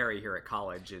Mary here at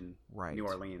college in New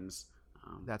Orleans.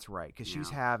 That's right, because she's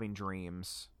having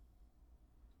dreams.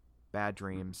 Bad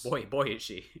dreams. Boy, is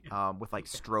she. With like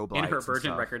strobe lights. In her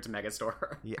Virgin Records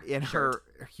Megastore. Yeah, in her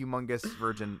humongous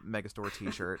Virgin Megastore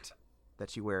t-shirt that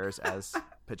she wears as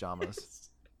pajamas.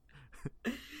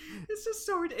 It's just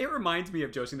so it reminds me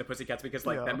of Josie and the Pussycats, because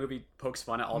like that movie pokes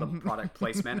fun at all the product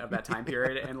placement of that time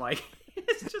period, and like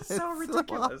it's just so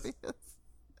ridiculous. So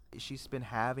she's been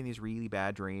having these really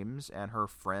bad dreams, and her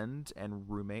friend and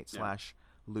roommate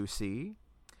 / Lucy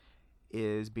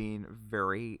is being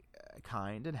very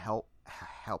kind and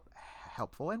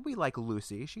helpful, and we like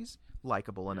Lucy. She's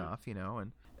likable enough,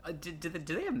 and do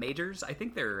they have majors? I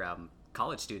think they're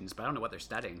college students, but I don't know what they're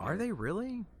studying. Are they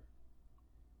really?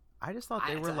 I just thought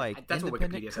they were like that's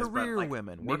independent what Wikipedia says, career like,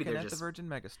 women working at the Virgin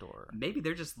Megastore. Maybe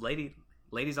they're just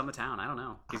ladies on the town. I don't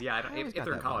know, because if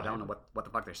they're in college, I don't know what the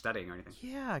fuck they're studying or anything.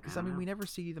 Yeah, because I mean, we never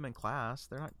see them in class.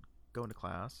 They're not going to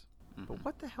class. But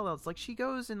what the hell else? Like, she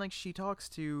goes and like she talks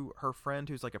to her friend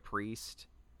who's like a priest,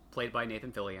 played by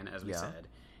Nathan Fillion, as we said.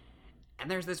 And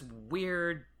there's this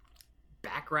weird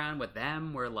background with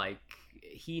them where like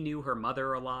he knew her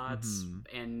mother a lot,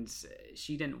 and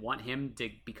she didn't want him to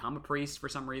become a priest for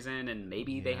some reason, and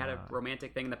maybe they had a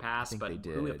romantic thing in the past, but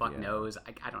who the fuck knows?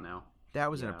 I don't know. That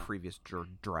was in a previous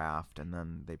draft, and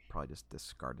then they probably just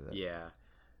discarded it. Yeah.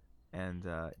 And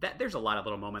there's a lot of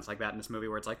little moments like that in this movie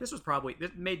where it's like, this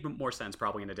made more sense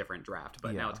probably in a different draft,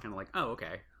 but now it's kind of like, oh,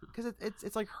 okay. Because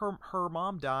it's like her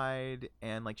mom died,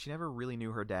 and like she never really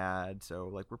knew her dad, so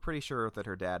like we're pretty sure that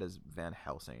her dad is Van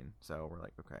Helsing, so we're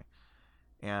like, okay.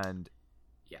 And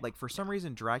Yeah. Like, for some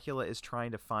reason, Dracula is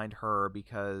trying to find her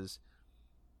because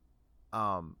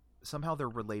somehow they're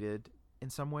related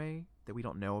in some way that we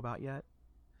don't know about yet.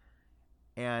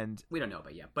 And we don't know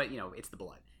about yet, but it's the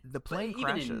blood. The plane even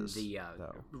crashes. In the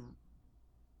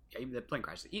even the plane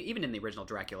crashes. Even in the original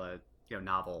Dracula,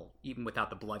 novel, even without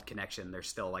the blood connection, there's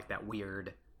still like that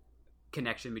weird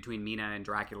connection between Mina and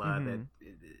Dracula. That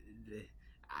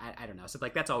I don't know. So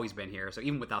like that's always been here. So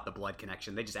even without the blood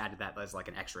connection, they just added that as like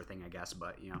an extra thing, I guess.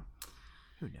 But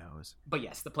who knows? But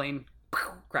yes, the plane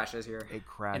crashes here. It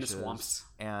crashes in the swamps,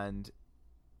 and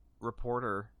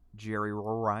reporter Jerry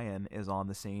Ryan is on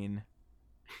the scene.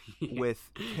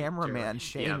 With cameraman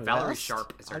Shane West. Valerie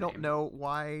Sharp is her I don't name. know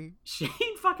why.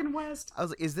 Shane fucking West. I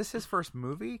was like, is this his first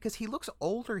movie? Because he looks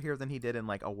older here than he did in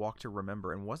like A Walk to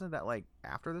Remember, and wasn't that like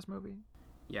after this movie?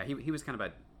 Yeah, he was kind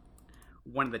of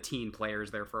one of the teen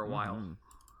players there for a while.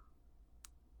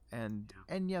 And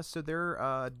so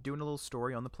they're doing a little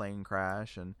story on the plane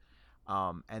crash, and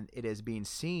it is being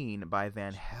seen by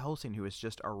Van Helsing, who has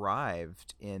just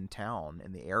arrived in town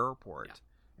in the airport. Yeah.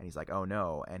 And he's like, oh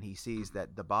no. And he sees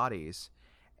that the bodies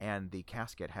and the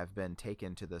casket have been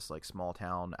taken to this like small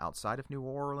town outside of New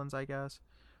Orleans, I guess.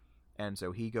 And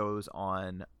so he goes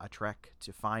on a trek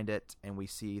to find it. And we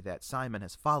see that Simon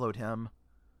has followed him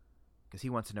because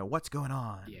he wants to know what's going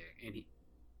on. Yeah. And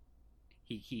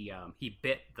he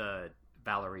bit the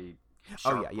Valerie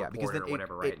Sharp because then or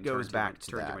whatever, right? It goes back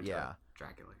to that.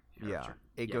 Dracula.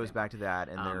 It goes back to that.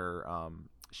 And they're,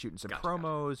 shooting some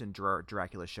promos, and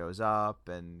Dracula shows up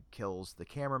and kills the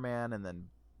cameraman and then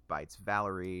bites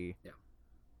Valerie. Yeah.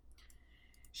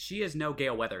 She is no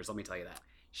Gale Weathers, let me tell you that.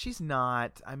 She's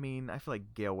not. I mean, I feel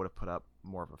like Gale would have put up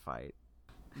more of a fight.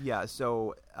 Yeah,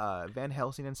 so Van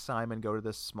Helsing and Simon go to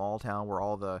this small town where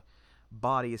all the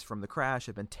bodies from the crash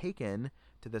have been taken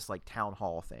to this like town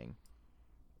hall thing.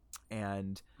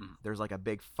 And there's like a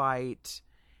big fight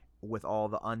with all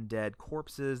the undead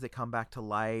corpses that come back to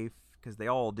life. Because they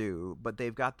all do, but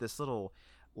they've got this little,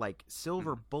 like,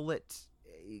 silver bullet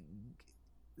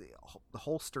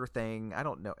holster thing. I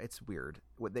don't know. It's weird.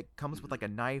 That comes with, like, a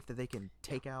knife that they can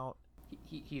take out.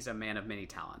 He's a man of many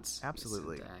talents.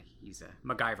 Absolutely. He's a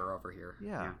MacGyver over here.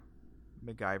 Yeah.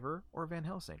 MacGyver or Van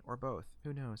Helsing or both.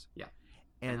 Who knows? Yeah.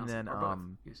 And then,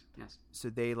 yes. So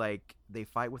they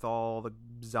fight with all the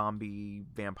zombie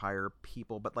vampire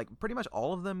people, but, like, pretty much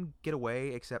all of them get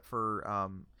away except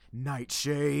for,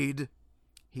 Nightshade.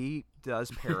 He does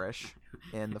perish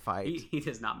in the fight. He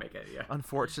does not make it, yeah.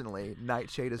 Unfortunately,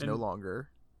 Nightshade is no longer.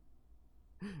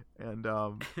 And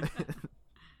I'm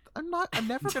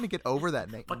never gonna get over that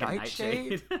name.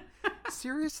 Nightshade.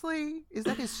 Seriously? Is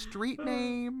that his street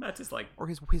name? That's his or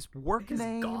his work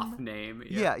name? Goth name.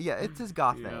 Yeah, it's his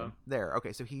goth name. There.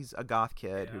 Okay, so he's a goth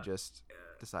kid who just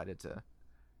decided to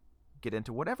get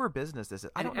into whatever business this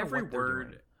is. I don't know every what they're word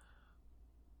doing.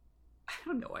 I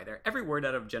don't know either. Every word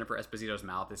out of Jennifer Esposito's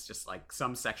mouth is just like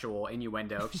some sexual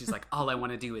innuendo. She's like, all I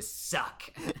want to do is suck.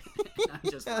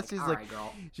 I'm just she's all like, right,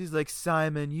 girl. She's like,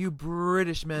 Simon, you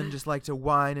British men just like to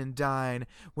wine and dine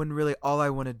when really all I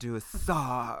want to do is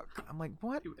suck. I'm like,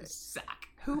 what? Suck.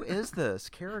 Who is this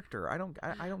character? I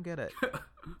don't get it.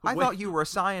 I thought you were a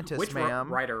scientist, ma'am.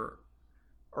 Which writer,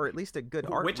 or at least a good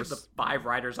art. Which of the 5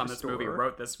 writers on this movie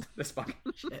wrote this fucking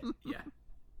shit? Yeah.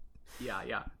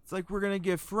 It's like, we're going to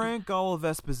give Frank all of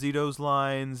Esposito's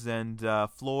lines, and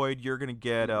Floyd, you're going to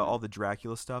get all the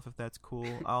Dracula stuff, if that's cool.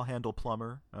 I'll handle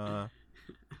Plumber. We'll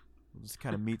just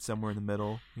kind of meet somewhere in the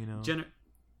middle, you know.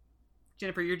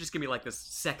 Jennifer, you're just going to be like this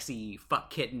sexy fuck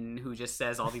kitten who just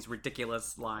says all these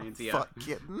ridiculous lines. Yeah. Fuck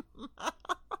kitten?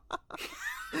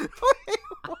 Wait,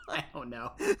 I don't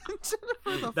know.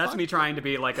 Jennifer, that's me trying to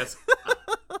be like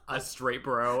a straight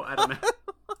bro. I don't know.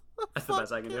 That's the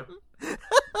best I can do.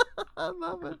 I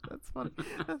love it. That's funny.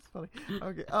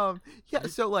 Okay. Yeah.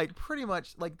 So like, pretty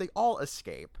much, like, they all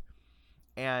escape,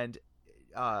 and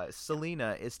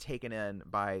Selena is taken in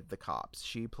by the cops.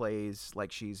 She plays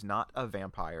like she's not a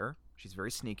vampire. She's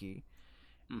very sneaky,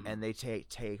 and they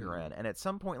take her in. And at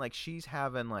some point, like, she's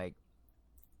having like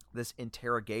this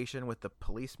interrogation with the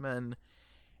policeman.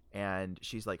 And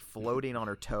she's like floating on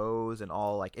her toes and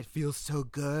all like, it feels so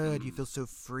good. You feel so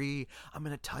free. I'm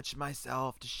going to touch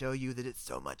myself to show you that it's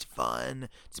so much fun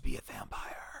to be a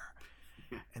vampire.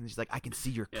 And she's like, I can see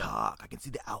your cock. I can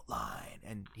see the outline.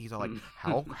 And he's all like,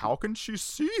 how can she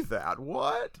see that?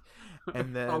 What?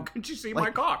 And then, how can she see my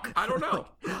cock? I don't know.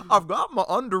 I've got my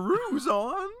underoos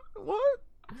on. What?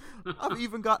 I've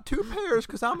even got 2 pairs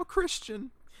because I'm a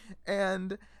Christian.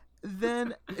 And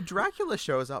then Dracula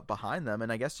shows up behind them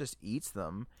and I guess just eats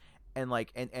them, and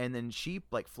like and then she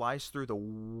like flies through the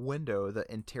window, the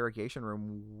interrogation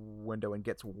room window, and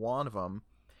gets one of them,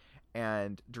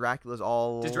 and Dracula's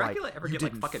all Does Dracula like, ever you get,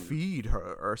 like, didn't fucking- feed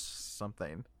her or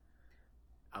something.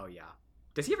 Oh yeah.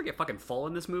 Does he ever get fucking full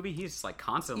in this movie? He's like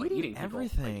constantly eating people.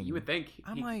 everything. Like, you would think.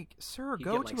 I'm like, sir, he'd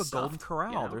go get, to like, a Golden stuffed,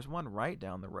 Corral. you know? There's one right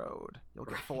down the road. You'll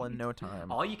get full in no time.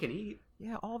 All you can eat.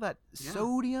 Yeah, all that Yeah.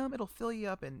 sodium, it'll fill you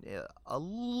up in a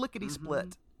lickety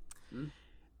split. Mhm.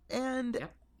 And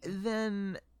Yep.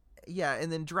 then,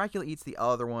 and then Dracula eats the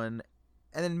other one.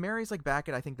 And then Mary's like back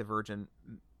at, I think, the Virgin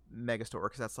Megastore,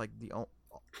 because that's like the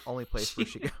only place where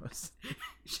she goes.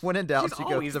 When in doubt, She's she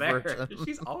goes always to the there. Virgin.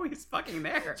 She's always fucking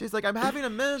there. She's like, I'm having a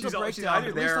mental She's breakdown. either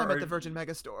At least there I'm at or- the Virgin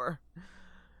Megastore.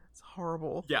 It's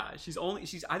horrible. Yeah, she's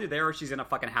either there or she's in a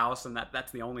fucking house, and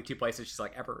that's the only two places she's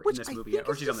like ever Which in this I movie, think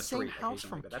or is she's the on the same street house occasionally,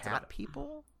 from but that's Cat about it.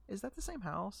 People. Is that the same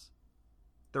house?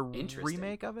 The Interesting.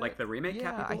 remake of it, Like the remake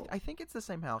Cat Yeah, People? I think it's the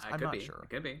same house. I'm Could not be. sure. It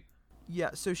could be.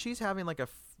 Yeah, so she's having like a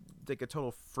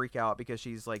total freak out because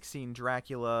she's like seeing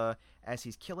Dracula as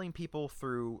he's killing people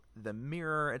through the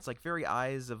mirror. It's like very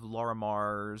Eyes of Laura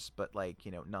Mars, but like,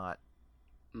 you know, not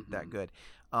that Mhm. good.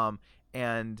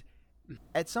 And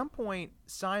at some point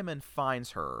Simon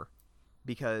finds her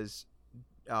because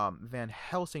Van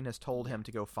Helsing has told him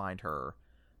to go find her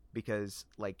because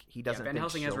like he doesn't Van think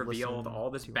Helsing has she'll revealed listen all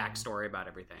this to him. backstory about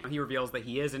everything. He reveals that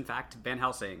he is in fact Van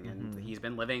Helsing, and Mhm. he's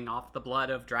been living off the blood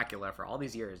of Dracula for all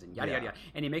these years, and yada yada Yeah. yada.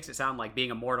 And he makes it sound like being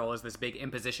immortal is this big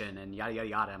imposition, and yada yada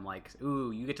yada. I'm like,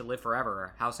 ooh, you get to live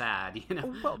forever. How sad, you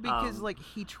know? Well, because like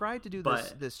he tried to do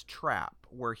but- this trap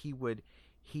where he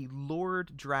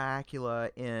lured Dracula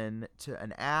into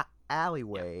an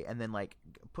alleyway and then like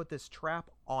put this trap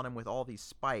on him with all these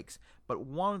spikes, but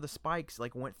one of the spikes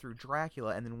like went through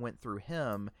Dracula and then went through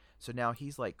him, so now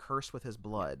he's like cursed with his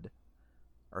blood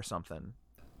or something.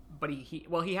 But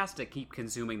he has to keep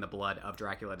consuming the blood of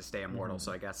Dracula to stay immortal. Mhm.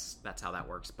 So I guess that's how that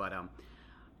works. But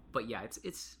yeah,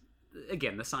 it's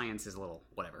again, the science is a little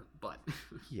whatever. But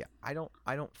Yeah, I don't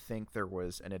think there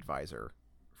was an advisor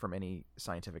from any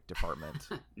scientific department.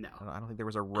 no, I don't think there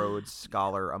was a Rhodes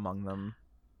Scholar among them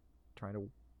trying to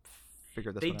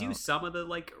figure this they one do out. some of the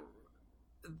like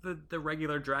the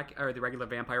regular or the regular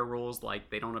vampire rules, like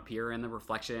they don't appear in the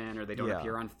reflection or they don't Yeah.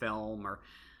 appear on film or.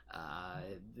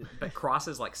 But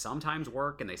crosses like sometimes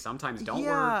work and they sometimes don't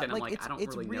work, and I'm like, I don't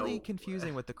it's really know.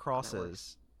 confusing with the how that works.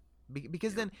 crosses.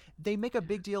 Because Yeah. then they make a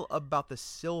big deal about the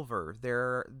silver.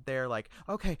 They're like,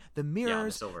 okay, the Yeah,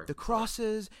 mirrors, silver. the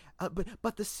crosses,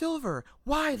 but the silver.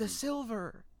 Why the Mhm.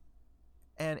 silver?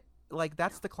 And like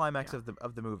that's the climax Yeah.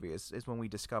 of the movie is when we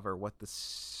discover what the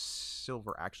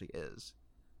silver actually is.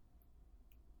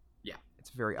 Yeah. It's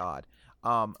very odd.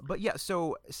 But yeah,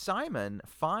 so Simon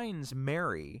finds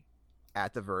Mary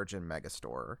at the Virgin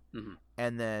Megastore, Mhm.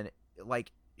 and then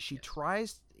like he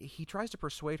tries to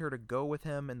persuade her to go with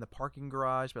him in the parking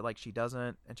garage, but like she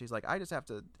doesn't, and she's like,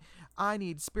 I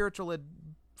need spiritual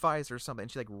advice or something.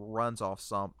 And she like runs off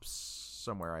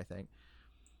somewhere, I think.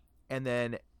 And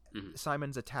then Mhm.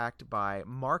 Simon's attacked by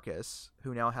Marcus,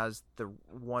 who now has the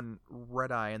one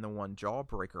red eye and the one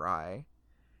jawbreaker eye,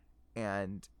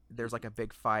 and there's like a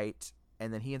big fight,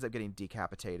 and then he ends up getting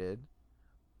decapitated.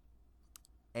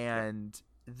 And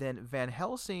then Van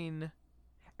Helsing,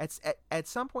 at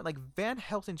some point, like Van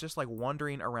Helsing's just like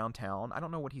wandering around town. I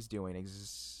don't know what he's doing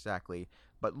exactly,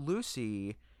 but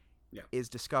Lucy Yeah. is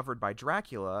discovered by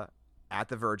Dracula at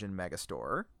the Virgin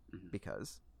Megastore Mhm.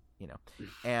 because, you know,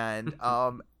 and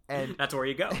and That's where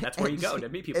you go. That's where you go to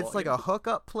meet people. it's like a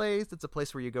hookup place. It's a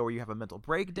place where you go where you have a mental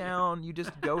breakdown. You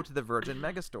just go to the Virgin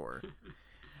Megastore.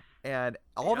 And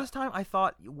all Yeah. this time, I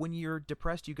thought when you're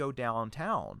depressed, you go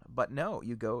downtown. But no,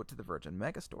 you go to the Virgin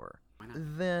Megastore. Why not?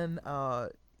 Then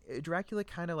Dracula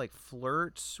kind of like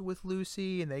flirts with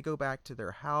Lucy, and they go back to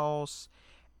their house.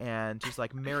 And she's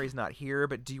like, Mary's not here,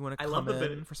 but do you want to I come love the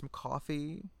bit- in for some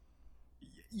coffee?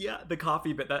 Yeah, the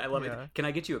coffee bit. I love Yeah. it. Can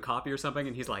I get you a coffee or something?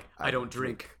 And he's like, I don't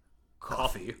drink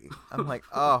coffee. I'm like,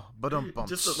 oh, but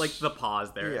Just like the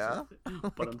pause there. Yeah.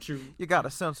 But I'm true. You got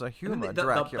a sense of And humor, then the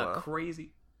Dracula.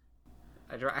 crazy.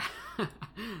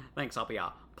 Thanks. I'll be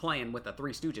playing with the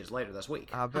Three Stooges later this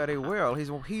week. I bet he will. He's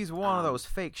one of Um, those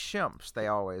fake shimps they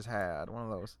always had. One of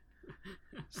those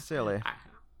silly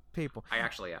people. I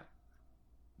actually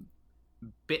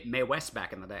bit Mae West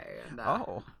back in the day. And,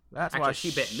 Oh, that's actually, why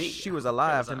she bit me. She was It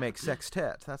alive was, to make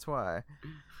sextet. That's why.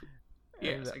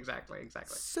 Yes, And, exactly.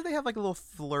 So they have like a little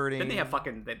flirting. Then they have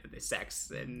fucking the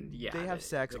sex, and yeah, They have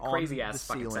sex the on crazy ass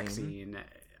the fucking sex ceiling. scene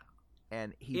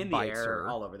and he in the bites air, her.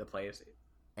 all over the place.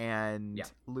 And Yeah.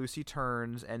 Lucy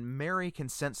turns, and Mary can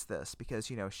sense this because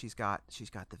you know she's got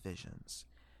the visions,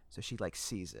 so she like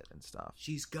sees it and stuff.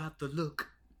 She's got the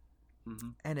look. Mm-hmm.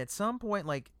 And at some point,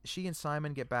 like she and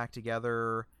Simon get back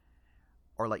together,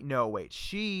 or like, no, wait,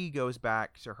 she goes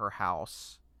back to her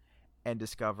house and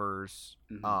discovers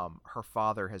her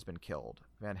father has been killed.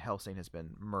 Van Helsing has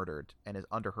been murdered and is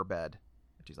under her bed.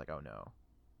 And she's like, oh no,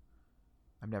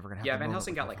 I'm never gonna have. Yeah, Van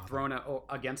Helsing got like thrown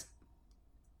against.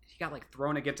 He got like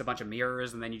thrown against a bunch of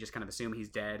mirrors, and then you just kind of assume he's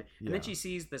dead. And then she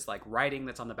sees this like writing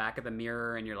that's on the back of the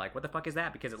mirror, and you're like, "What the fuck is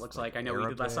that?" Because it looks like I know we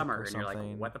did last summer, and you're like,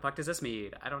 "What the fuck does this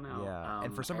mean?" I don't know. Yeah,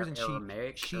 and for some reason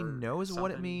she knows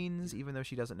what it means, even though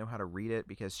she doesn't know how to read it,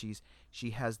 because she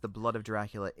has the blood of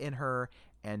Dracula in her,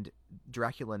 and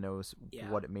Dracula knows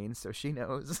what it means, so she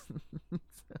knows.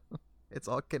 So it's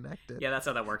all connected. Yeah, that's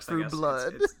how that works. Through I guess.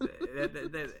 blood.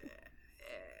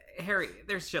 Harry,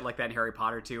 there's shit like that in Harry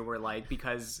Potter too, where like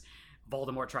because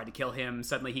Voldemort tried to kill him,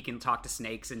 suddenly he can talk to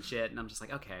snakes and shit, and I'm just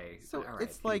like, okay, so all right.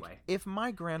 It's like if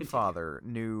my grandfather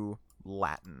knew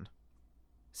Latin,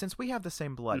 since we have the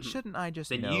same blood, shouldn't I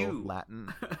just know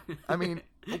Latin? I mean,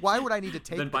 why would I need to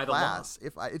take the class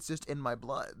if it's just in my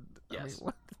blood? Yes, I mean,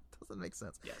 what? That doesn't make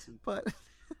sense. Yes, but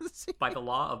by the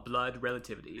law of blood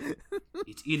relativity,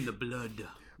 it's in the blood.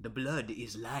 The blood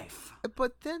is life.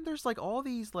 But then there's like all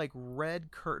these like red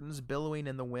curtains billowing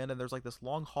in the wind, and there's like this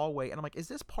long hallway, and I'm like, is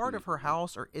this part of her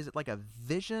house, or is it like a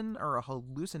vision or a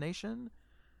hallucination?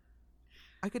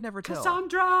 I could never tell.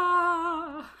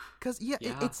 Cassandra! Because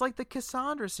it's like the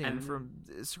Cassandra scene from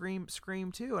Scream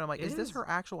 2, and I'm like, is this her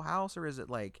actual house, or is it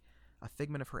like a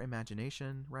figment of her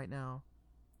imagination right now?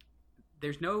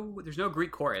 There's no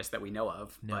Greek chorus that we know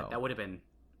of, but that would have been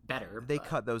better. They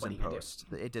cut those in post.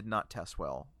 It did not test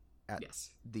well at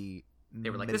the They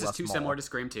were like, Midwest this is too Mall. Similar to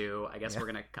Scream 2. I guess we're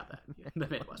going to cut that. The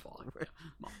Midwest Mall.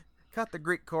 Cut the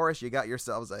Greek chorus, you got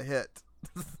yourselves a hit.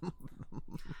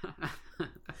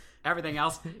 Everything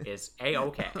else is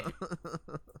A-okay.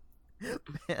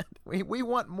 Man, we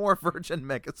want more Virgin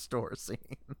Megastore scenes.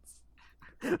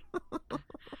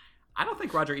 I don't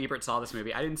think Roger Ebert saw this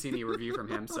movie. I didn't see any review from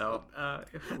him, so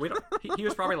we don't. He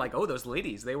was probably like, "Oh, those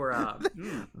ladies, they were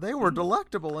they were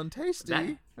delectable and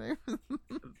tasty."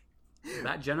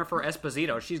 That Jennifer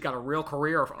Esposito, she's got a real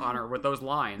career on her with those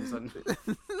lines. And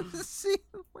see,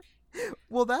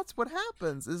 well, that's what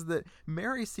happens. Is that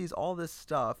Mary sees all this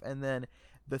stuff, and then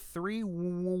the three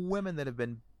women that have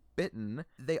been bitten,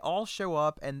 they all show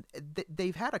up, and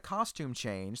they've had a costume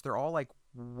change. They're all like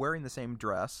wearing the same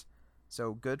dress.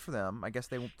 So good for them. I guess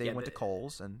they went to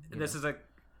Kohl's, and this is a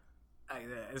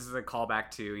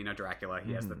callback to Dracula.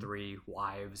 He has the three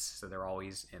wives, so they're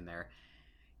always in there.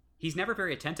 He's never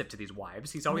very attentive to these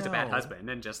wives. He's always a bad husband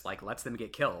and just like lets them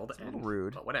get killed. It's a little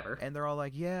rude, but whatever. And they're all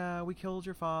like, "Yeah, we killed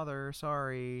your father.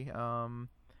 Sorry." And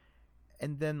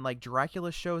then like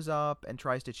Dracula shows up and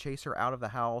tries to chase her out of the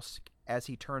house as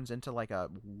he turns into like a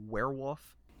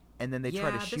werewolf. And then they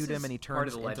try to shoot him, and he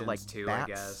turns into like too, bats. I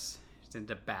guess.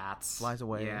 Into bats, flies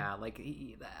away. Yeah, like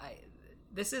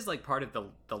this is like part of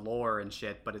the lore and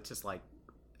shit, but it's just like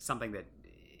something that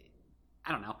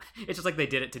I don't know. It's just like they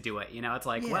did it to do it, It's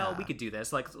like, well, we could do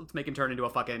this. Like, let's make him turn into a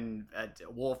fucking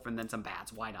wolf and then some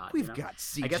bats. Why not? We've got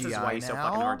CGI. I guess this is why he's so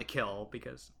fucking hard to kill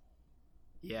because.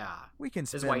 Yeah, we can.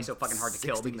 This is why he's so fucking hard to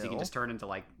kill because he can just turn into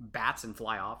like bats and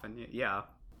fly off and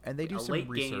And they do some late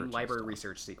research game library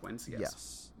research sequence.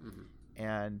 Yes. Mm-hmm.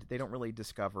 And they don't really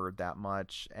discover that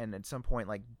much. And at some point,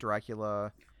 like,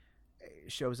 Dracula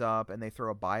shows up and they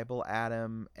throw a Bible at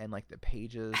him, and like the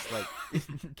pages like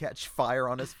catch fire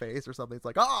on his face or something. It's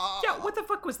like, ah, yeah, what the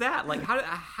fuck was that? Like,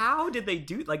 how did they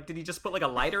do? Like, did he just put like a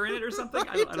lighter in it or something?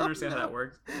 I don't understand how that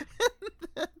works.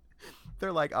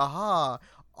 They're like, aha,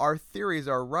 our theories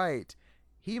are right.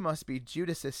 He must be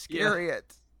Judas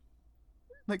Iscariot.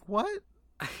 Yeah. Like, what?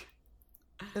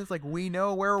 It's like, we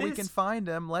know where we can find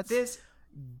him. Let's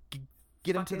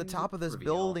get him to the top of this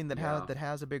building that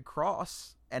has a big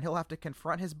cross, and he'll have to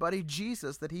confront his buddy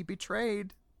Jesus that he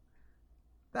betrayed.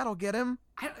 That'll get him.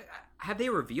 Have they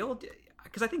revealed?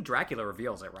 Because I think Dracula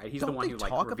reveals it, right? He's the one who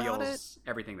like reveals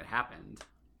everything that happened.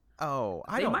 Oh,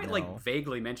 I don't know. They might like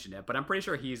vaguely mention it, but I'm pretty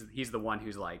sure he's the one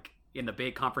who's like in the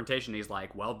big confrontation. He's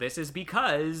like, well, this is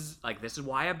because like this is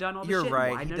why I've done all this shit. You're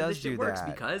right. Why he none does of this shit do works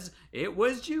that because it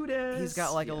was Judas. He's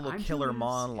got like a little killer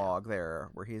monologue there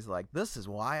where he's like, "This is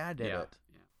why I did it." Yeah.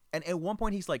 And at one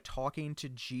point, he's like talking to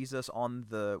Jesus on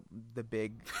the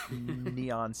big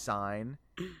neon sign,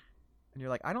 and you're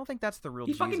like, "I don't think that's the real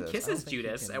Jesus." He fucking kisses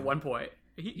Judas at one point.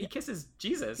 He kisses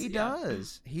Jesus. He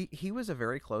does. He was a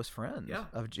very close friend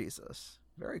of Jesus.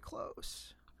 Very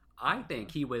close. I think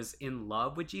he was in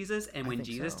love with Jesus, and when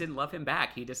Jesus didn't love him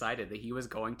back, he decided that he was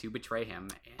going to betray him.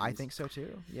 And I think so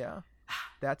too. Yeah,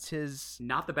 that's his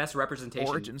not the best representation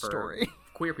origin story.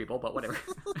 Queer people, but whatever.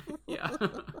 Yeah.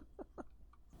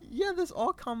 Yeah, this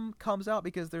all comes out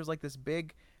because there's like this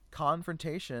big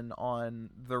confrontation on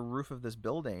the roof of this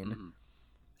building,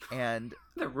 and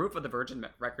the roof of the Virgin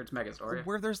Records Megastore,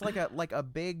 where there's like a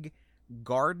big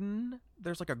garden.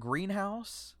 There's like a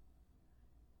greenhouse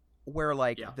where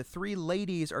the three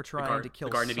ladies are trying to kill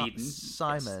the Garden of Eden.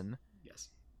 Simon. Yes.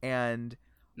 And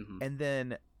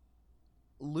then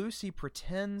Lucy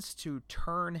pretends to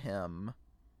turn him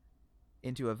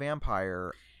into a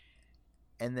vampire,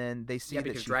 and then they see that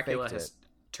because she Dracula faked has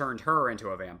turned her into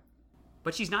a vampire.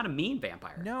 But she's not a mean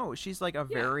vampire. No, she's like a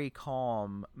very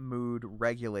calm,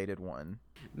 mood-regulated one.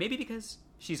 Maybe because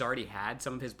she's already had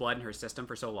some of his blood in her system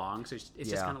for so long, so it's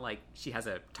just kind of like she has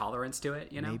a tolerance to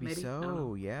it, you know? Maybe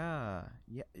so, yeah.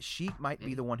 She might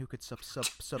be the one who could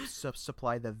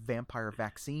supply the vampire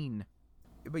vaccine.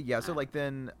 But yeah, so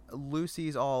then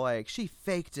Lucy's all like, she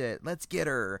faked it, let's get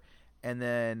her. And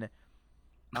then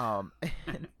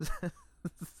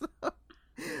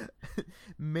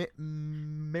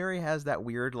Mary has that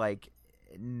weird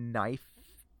knife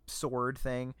sword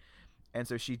thing, and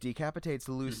so she decapitates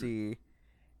Lucy,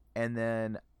 and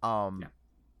then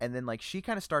she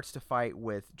kind of starts to fight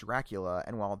with Dracula,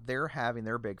 and while they're having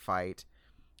their big fight,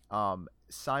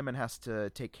 Simon has to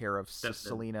take care of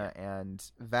Selena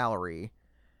and Valerie,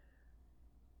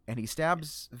 and he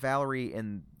stabs Valerie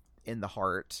in the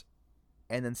heart,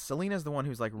 and then Selena's the one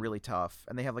who's really tough,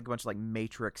 and they have a bunch of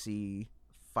Matrix-y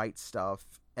fight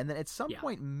stuff, and then at some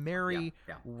point Mary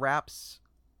wraps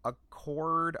a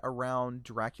cord around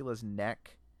Dracula's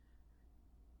neck,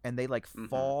 and they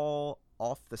fall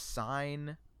off the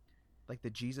sign, the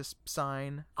Jesus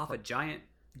sign, off a giant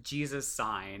Jesus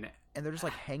sign, and they're just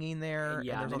hanging there. And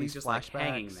there's all these just flashbacks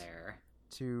hanging there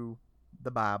to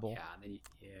the Bible.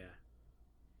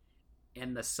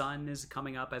 And the sun is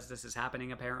coming up as this is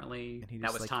happening. Apparently, and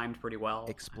that was timed pretty well.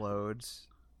 Explodes,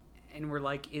 and we're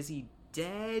like, is he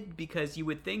dead? Because you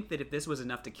would think that if this was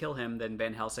enough to kill him, then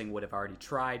Van Helsing would have already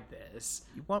tried this.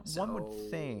 One would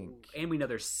think. And we know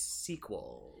there's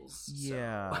sequels.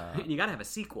 Yeah. So. And you gotta have a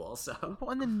sequel, so.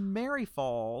 Well, and then Mary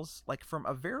falls, from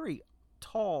a very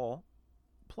tall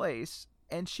place,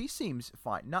 and she seems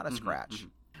fine. Not a scratch.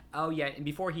 Oh, yeah, and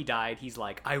before he died, he's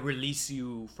like, I release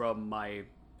you from my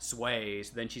sway,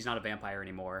 so then she's not a vampire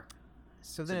anymore.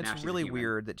 So then it's really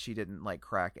weird that she didn't,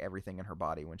 crack everything in her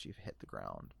body when she hit the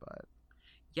ground, but...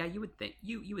 Yeah, you would think.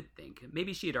 You would think.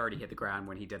 Maybe she had already hit the ground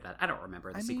when he did that. I don't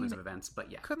remember the sequence of events,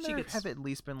 but yeah. Couldn't there have at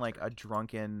least been a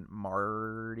drunken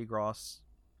Mardi Gras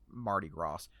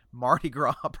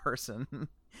person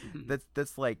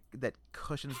that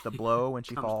cushions the blow when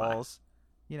she falls?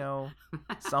 You know,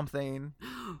 something.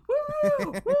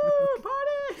 Woo! Woo!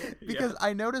 Party! Because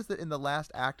I noticed that in the last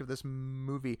act of this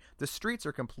movie, the streets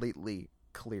are completely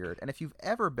cleared, and if you've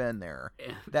ever been there,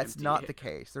 that's not the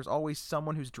case. There's always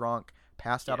someone who's drunk,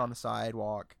 passed out on the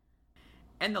sidewalk.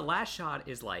 And the last shot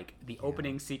is the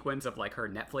opening sequence of her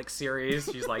Netflix series.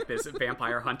 She's this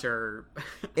vampire hunter,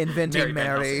 inventing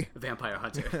Mary, vampire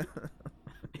hunter,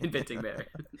 inventing Mary.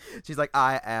 She's like,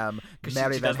 I am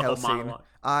Mary Van Helsing.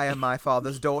 I am my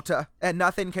father's daughter, and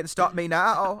nothing can stop me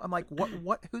now. I'm like,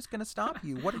 what? Who's gonna stop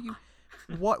you? What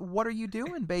are you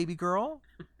doing, baby girl?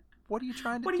 What are you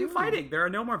trying to do? What are you fighting? There are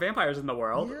no more vampires in the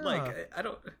world. Yeah. I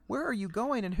don't... Where are you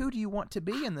going, and who do you want to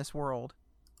be in this world?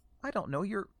 I don't know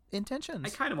your intentions. I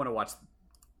kind of want to watch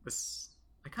this.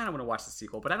 I kind of want to watch the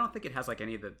sequel, but I don't think it has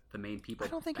any of the main people. I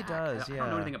don't think back. it does. I don't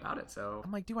know anything about it, so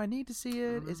I'm like, do I need to see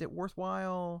it? Is it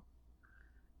worthwhile?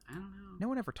 I don't know. No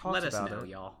one ever talks about it. Let us know,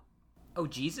 y'all. Oh,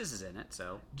 Jesus is in it,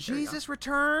 so Jesus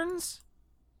returns.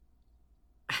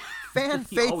 Fan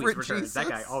favorite Jesus. That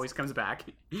guy always comes back.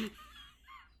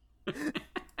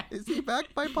 Is he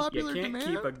back by popular demand? You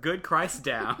can't keep a good Christ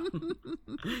down.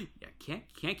 Can't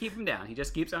keep him down. He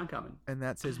just keeps on coming. And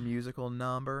that's his musical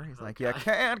number. He's like, you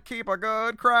can't keep a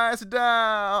good Christ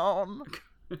down.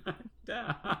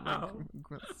 Down.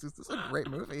 This is a great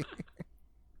movie.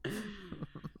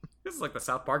 This is the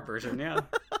South Park version, yeah.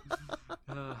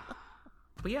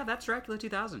 But yeah, that's Dracula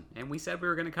 2000. And we said we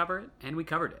were going to cover it, and we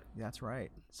covered it. That's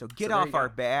right. So get off our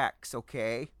backs,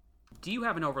 okay? Do you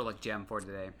have an overlooked gem for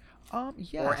today?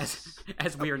 Yes. Or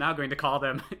as we are now going to call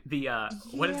them,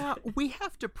 what is it? We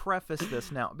have to preface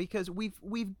this now because we've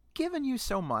given you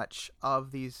so much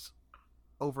of these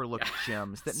overlooked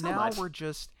gems that we're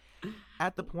just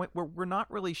at the point where we're not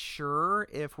really sure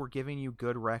if we're giving you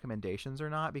good recommendations or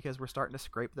not because we're starting to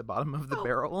scrape the bottom of the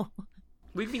barrel.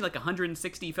 We've been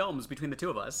 160 films between the two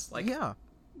of us. Yeah.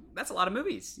 That's a lot of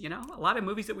movies, a lot of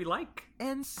movies that we like.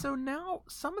 And so now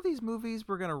some of these movies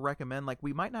we're going to recommend,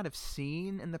 we might not have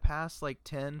seen in the past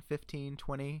 10, 15,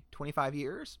 20, 25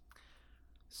 years.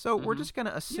 So we're just going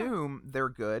to assume they're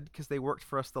good because they worked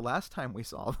for us the last time we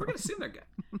saw them. We're going to assume they're good.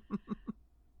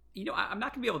 I'm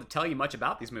not gonna be able to tell you much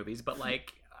about these movies, but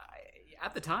like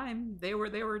at the time they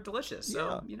were delicious.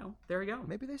 So there we go.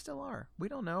 Maybe they still are. We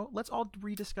don't know. Let's all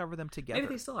rediscover them together.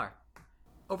 Maybe they still are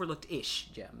overlooked-ish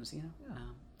gems. Yeah.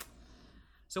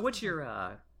 So what's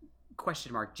your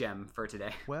question mark gem for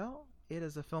today? Well, it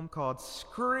is a film called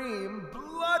Scream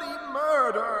Bloody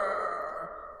Murder.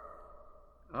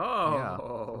 Oh,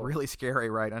 yeah, really scary,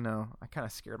 right? I know. I kind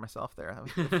of scared myself there. That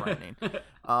was a little frightening.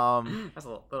 That's a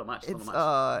little much.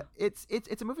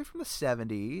 It's a movie from the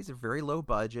 70s, a very low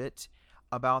budget,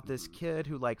 about this kid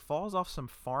who like falls off some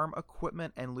farm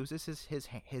equipment and loses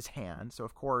his hand. So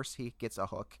of course he gets a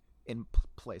hook in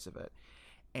place of it,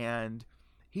 and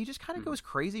he just kind of goes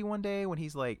crazy one day when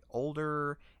he's like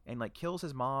older and like kills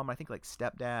his mom, I think like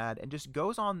stepdad, and just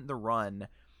goes on the run.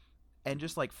 And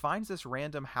just like finds this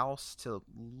random house to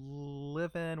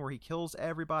live in where he kills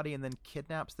everybody and then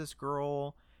kidnaps this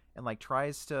girl and like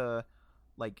tries to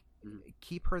like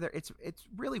keep her there. It's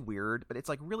really weird, but it's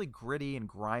like really gritty and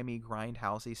grimy,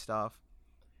 grindhousey stuff.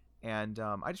 And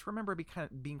I just remember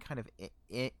being kind of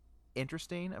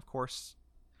interesting. Of course,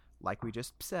 like we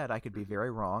just said, I could be very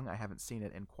wrong. I haven't seen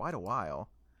it in quite a while,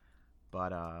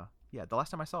 but yeah, the last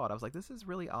time I saw it, I was like, this is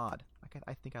really odd.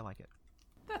 I think I like it.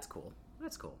 That's cool.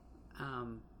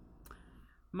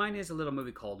 Mine is a little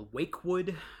movie called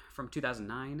Wakewood from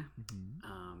 2009.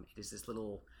 It is this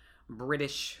little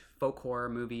British folk horror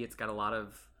movie. It's got a lot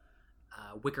of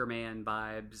Wicker Man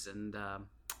vibes and a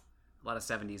lot of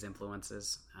 70s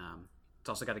influences. It's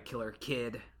also got a killer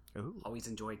kid. Ooh. Always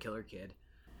enjoy Killer Kid.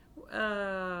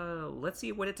 Let's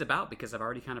see what it's about because I've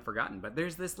already kind of forgotten. But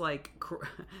there's this like...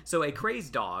 So a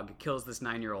crazed dog kills this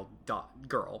 9-year-old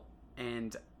girl,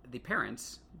 and the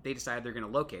parents... they decide they're going to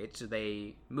locate, so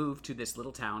they move to this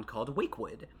little town called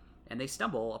Wakewood, and they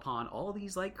stumble upon all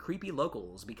these like creepy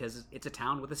locals because it's a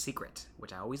town with a secret,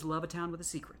 which I always love a town with a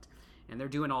secret, and they're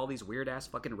doing all these weird ass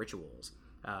fucking rituals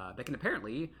that can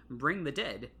apparently bring the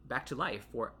dead back to life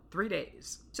for 3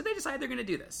 days. So they decide they're going to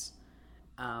do this,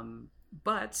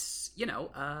 but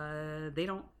they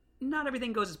don't. Not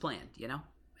everything goes as planned,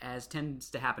 as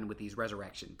tends to happen with these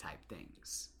resurrection type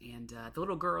things, and the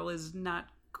little girl is not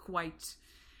quite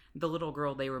the little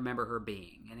girl they remember her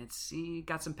being, and it's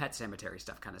got some Pet Cemetery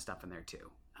kind of stuff in there too.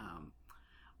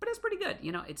 But it's pretty good.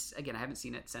 It's, again, I haven't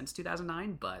seen it since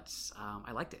 2009, but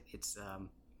I liked it. It's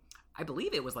I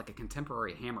believe it was like a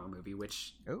contemporary Hammer movie,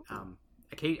 which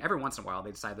every once in a while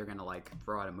they decide they're gonna like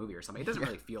throw out a movie or something. It doesn't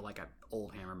really feel like an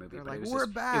old Hammer movie, They're but like, it was "We're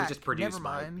just back. It was just produced Never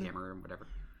by mind." Hammer and whatever.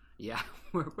 Yeah,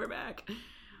 we're back.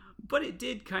 But it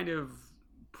did kind of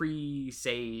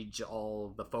presage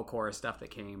all the folk horror stuff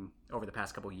that came over the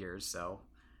past couple years, so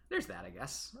there's that, I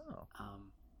guess.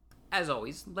 As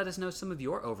always, let us know some of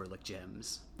your overlooked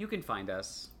gems. You can find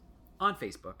us on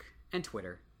Facebook and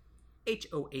Twitter,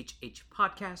 HOHH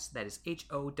Podcast. That is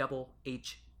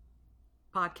HOHH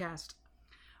Podcast.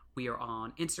 We are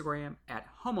on Instagram at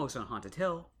Homos on Haunted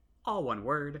Hill, all one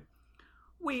word.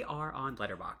 We are on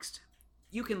Letterboxd.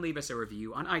 You can leave us a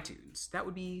review on iTunes. That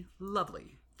would be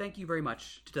lovely. Thank you very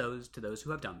much to those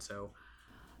who have done so.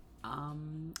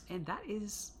 And that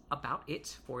is about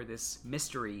it for this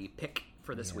mystery pick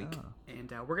for this week.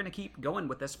 And we're going to keep going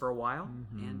with this for a while.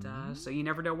 And so you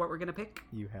never know what we're going to pick.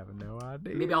 You have no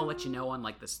idea. Maybe I'll let you know on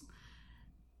like this.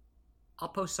 I'll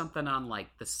post something on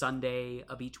like the Sunday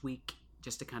of each week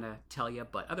just to kind of tell you.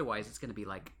 But otherwise, it's going to be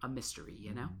like a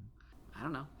mystery, I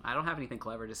don't know. I don't have anything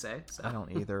clever to say. So. I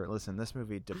don't either. Listen, this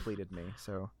movie depleted me.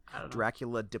 So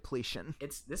Dracula depletion.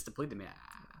 This depleted me.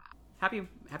 Happy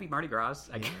Mardi Gras.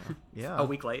 Yeah. A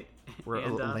week late. We're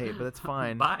a little late, but it's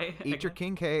fine. Bye. Eat your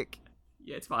king cake.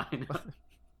 Yeah, it's fine.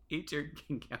 Eat your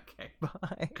king cake.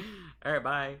 Bye. All right,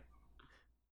 bye.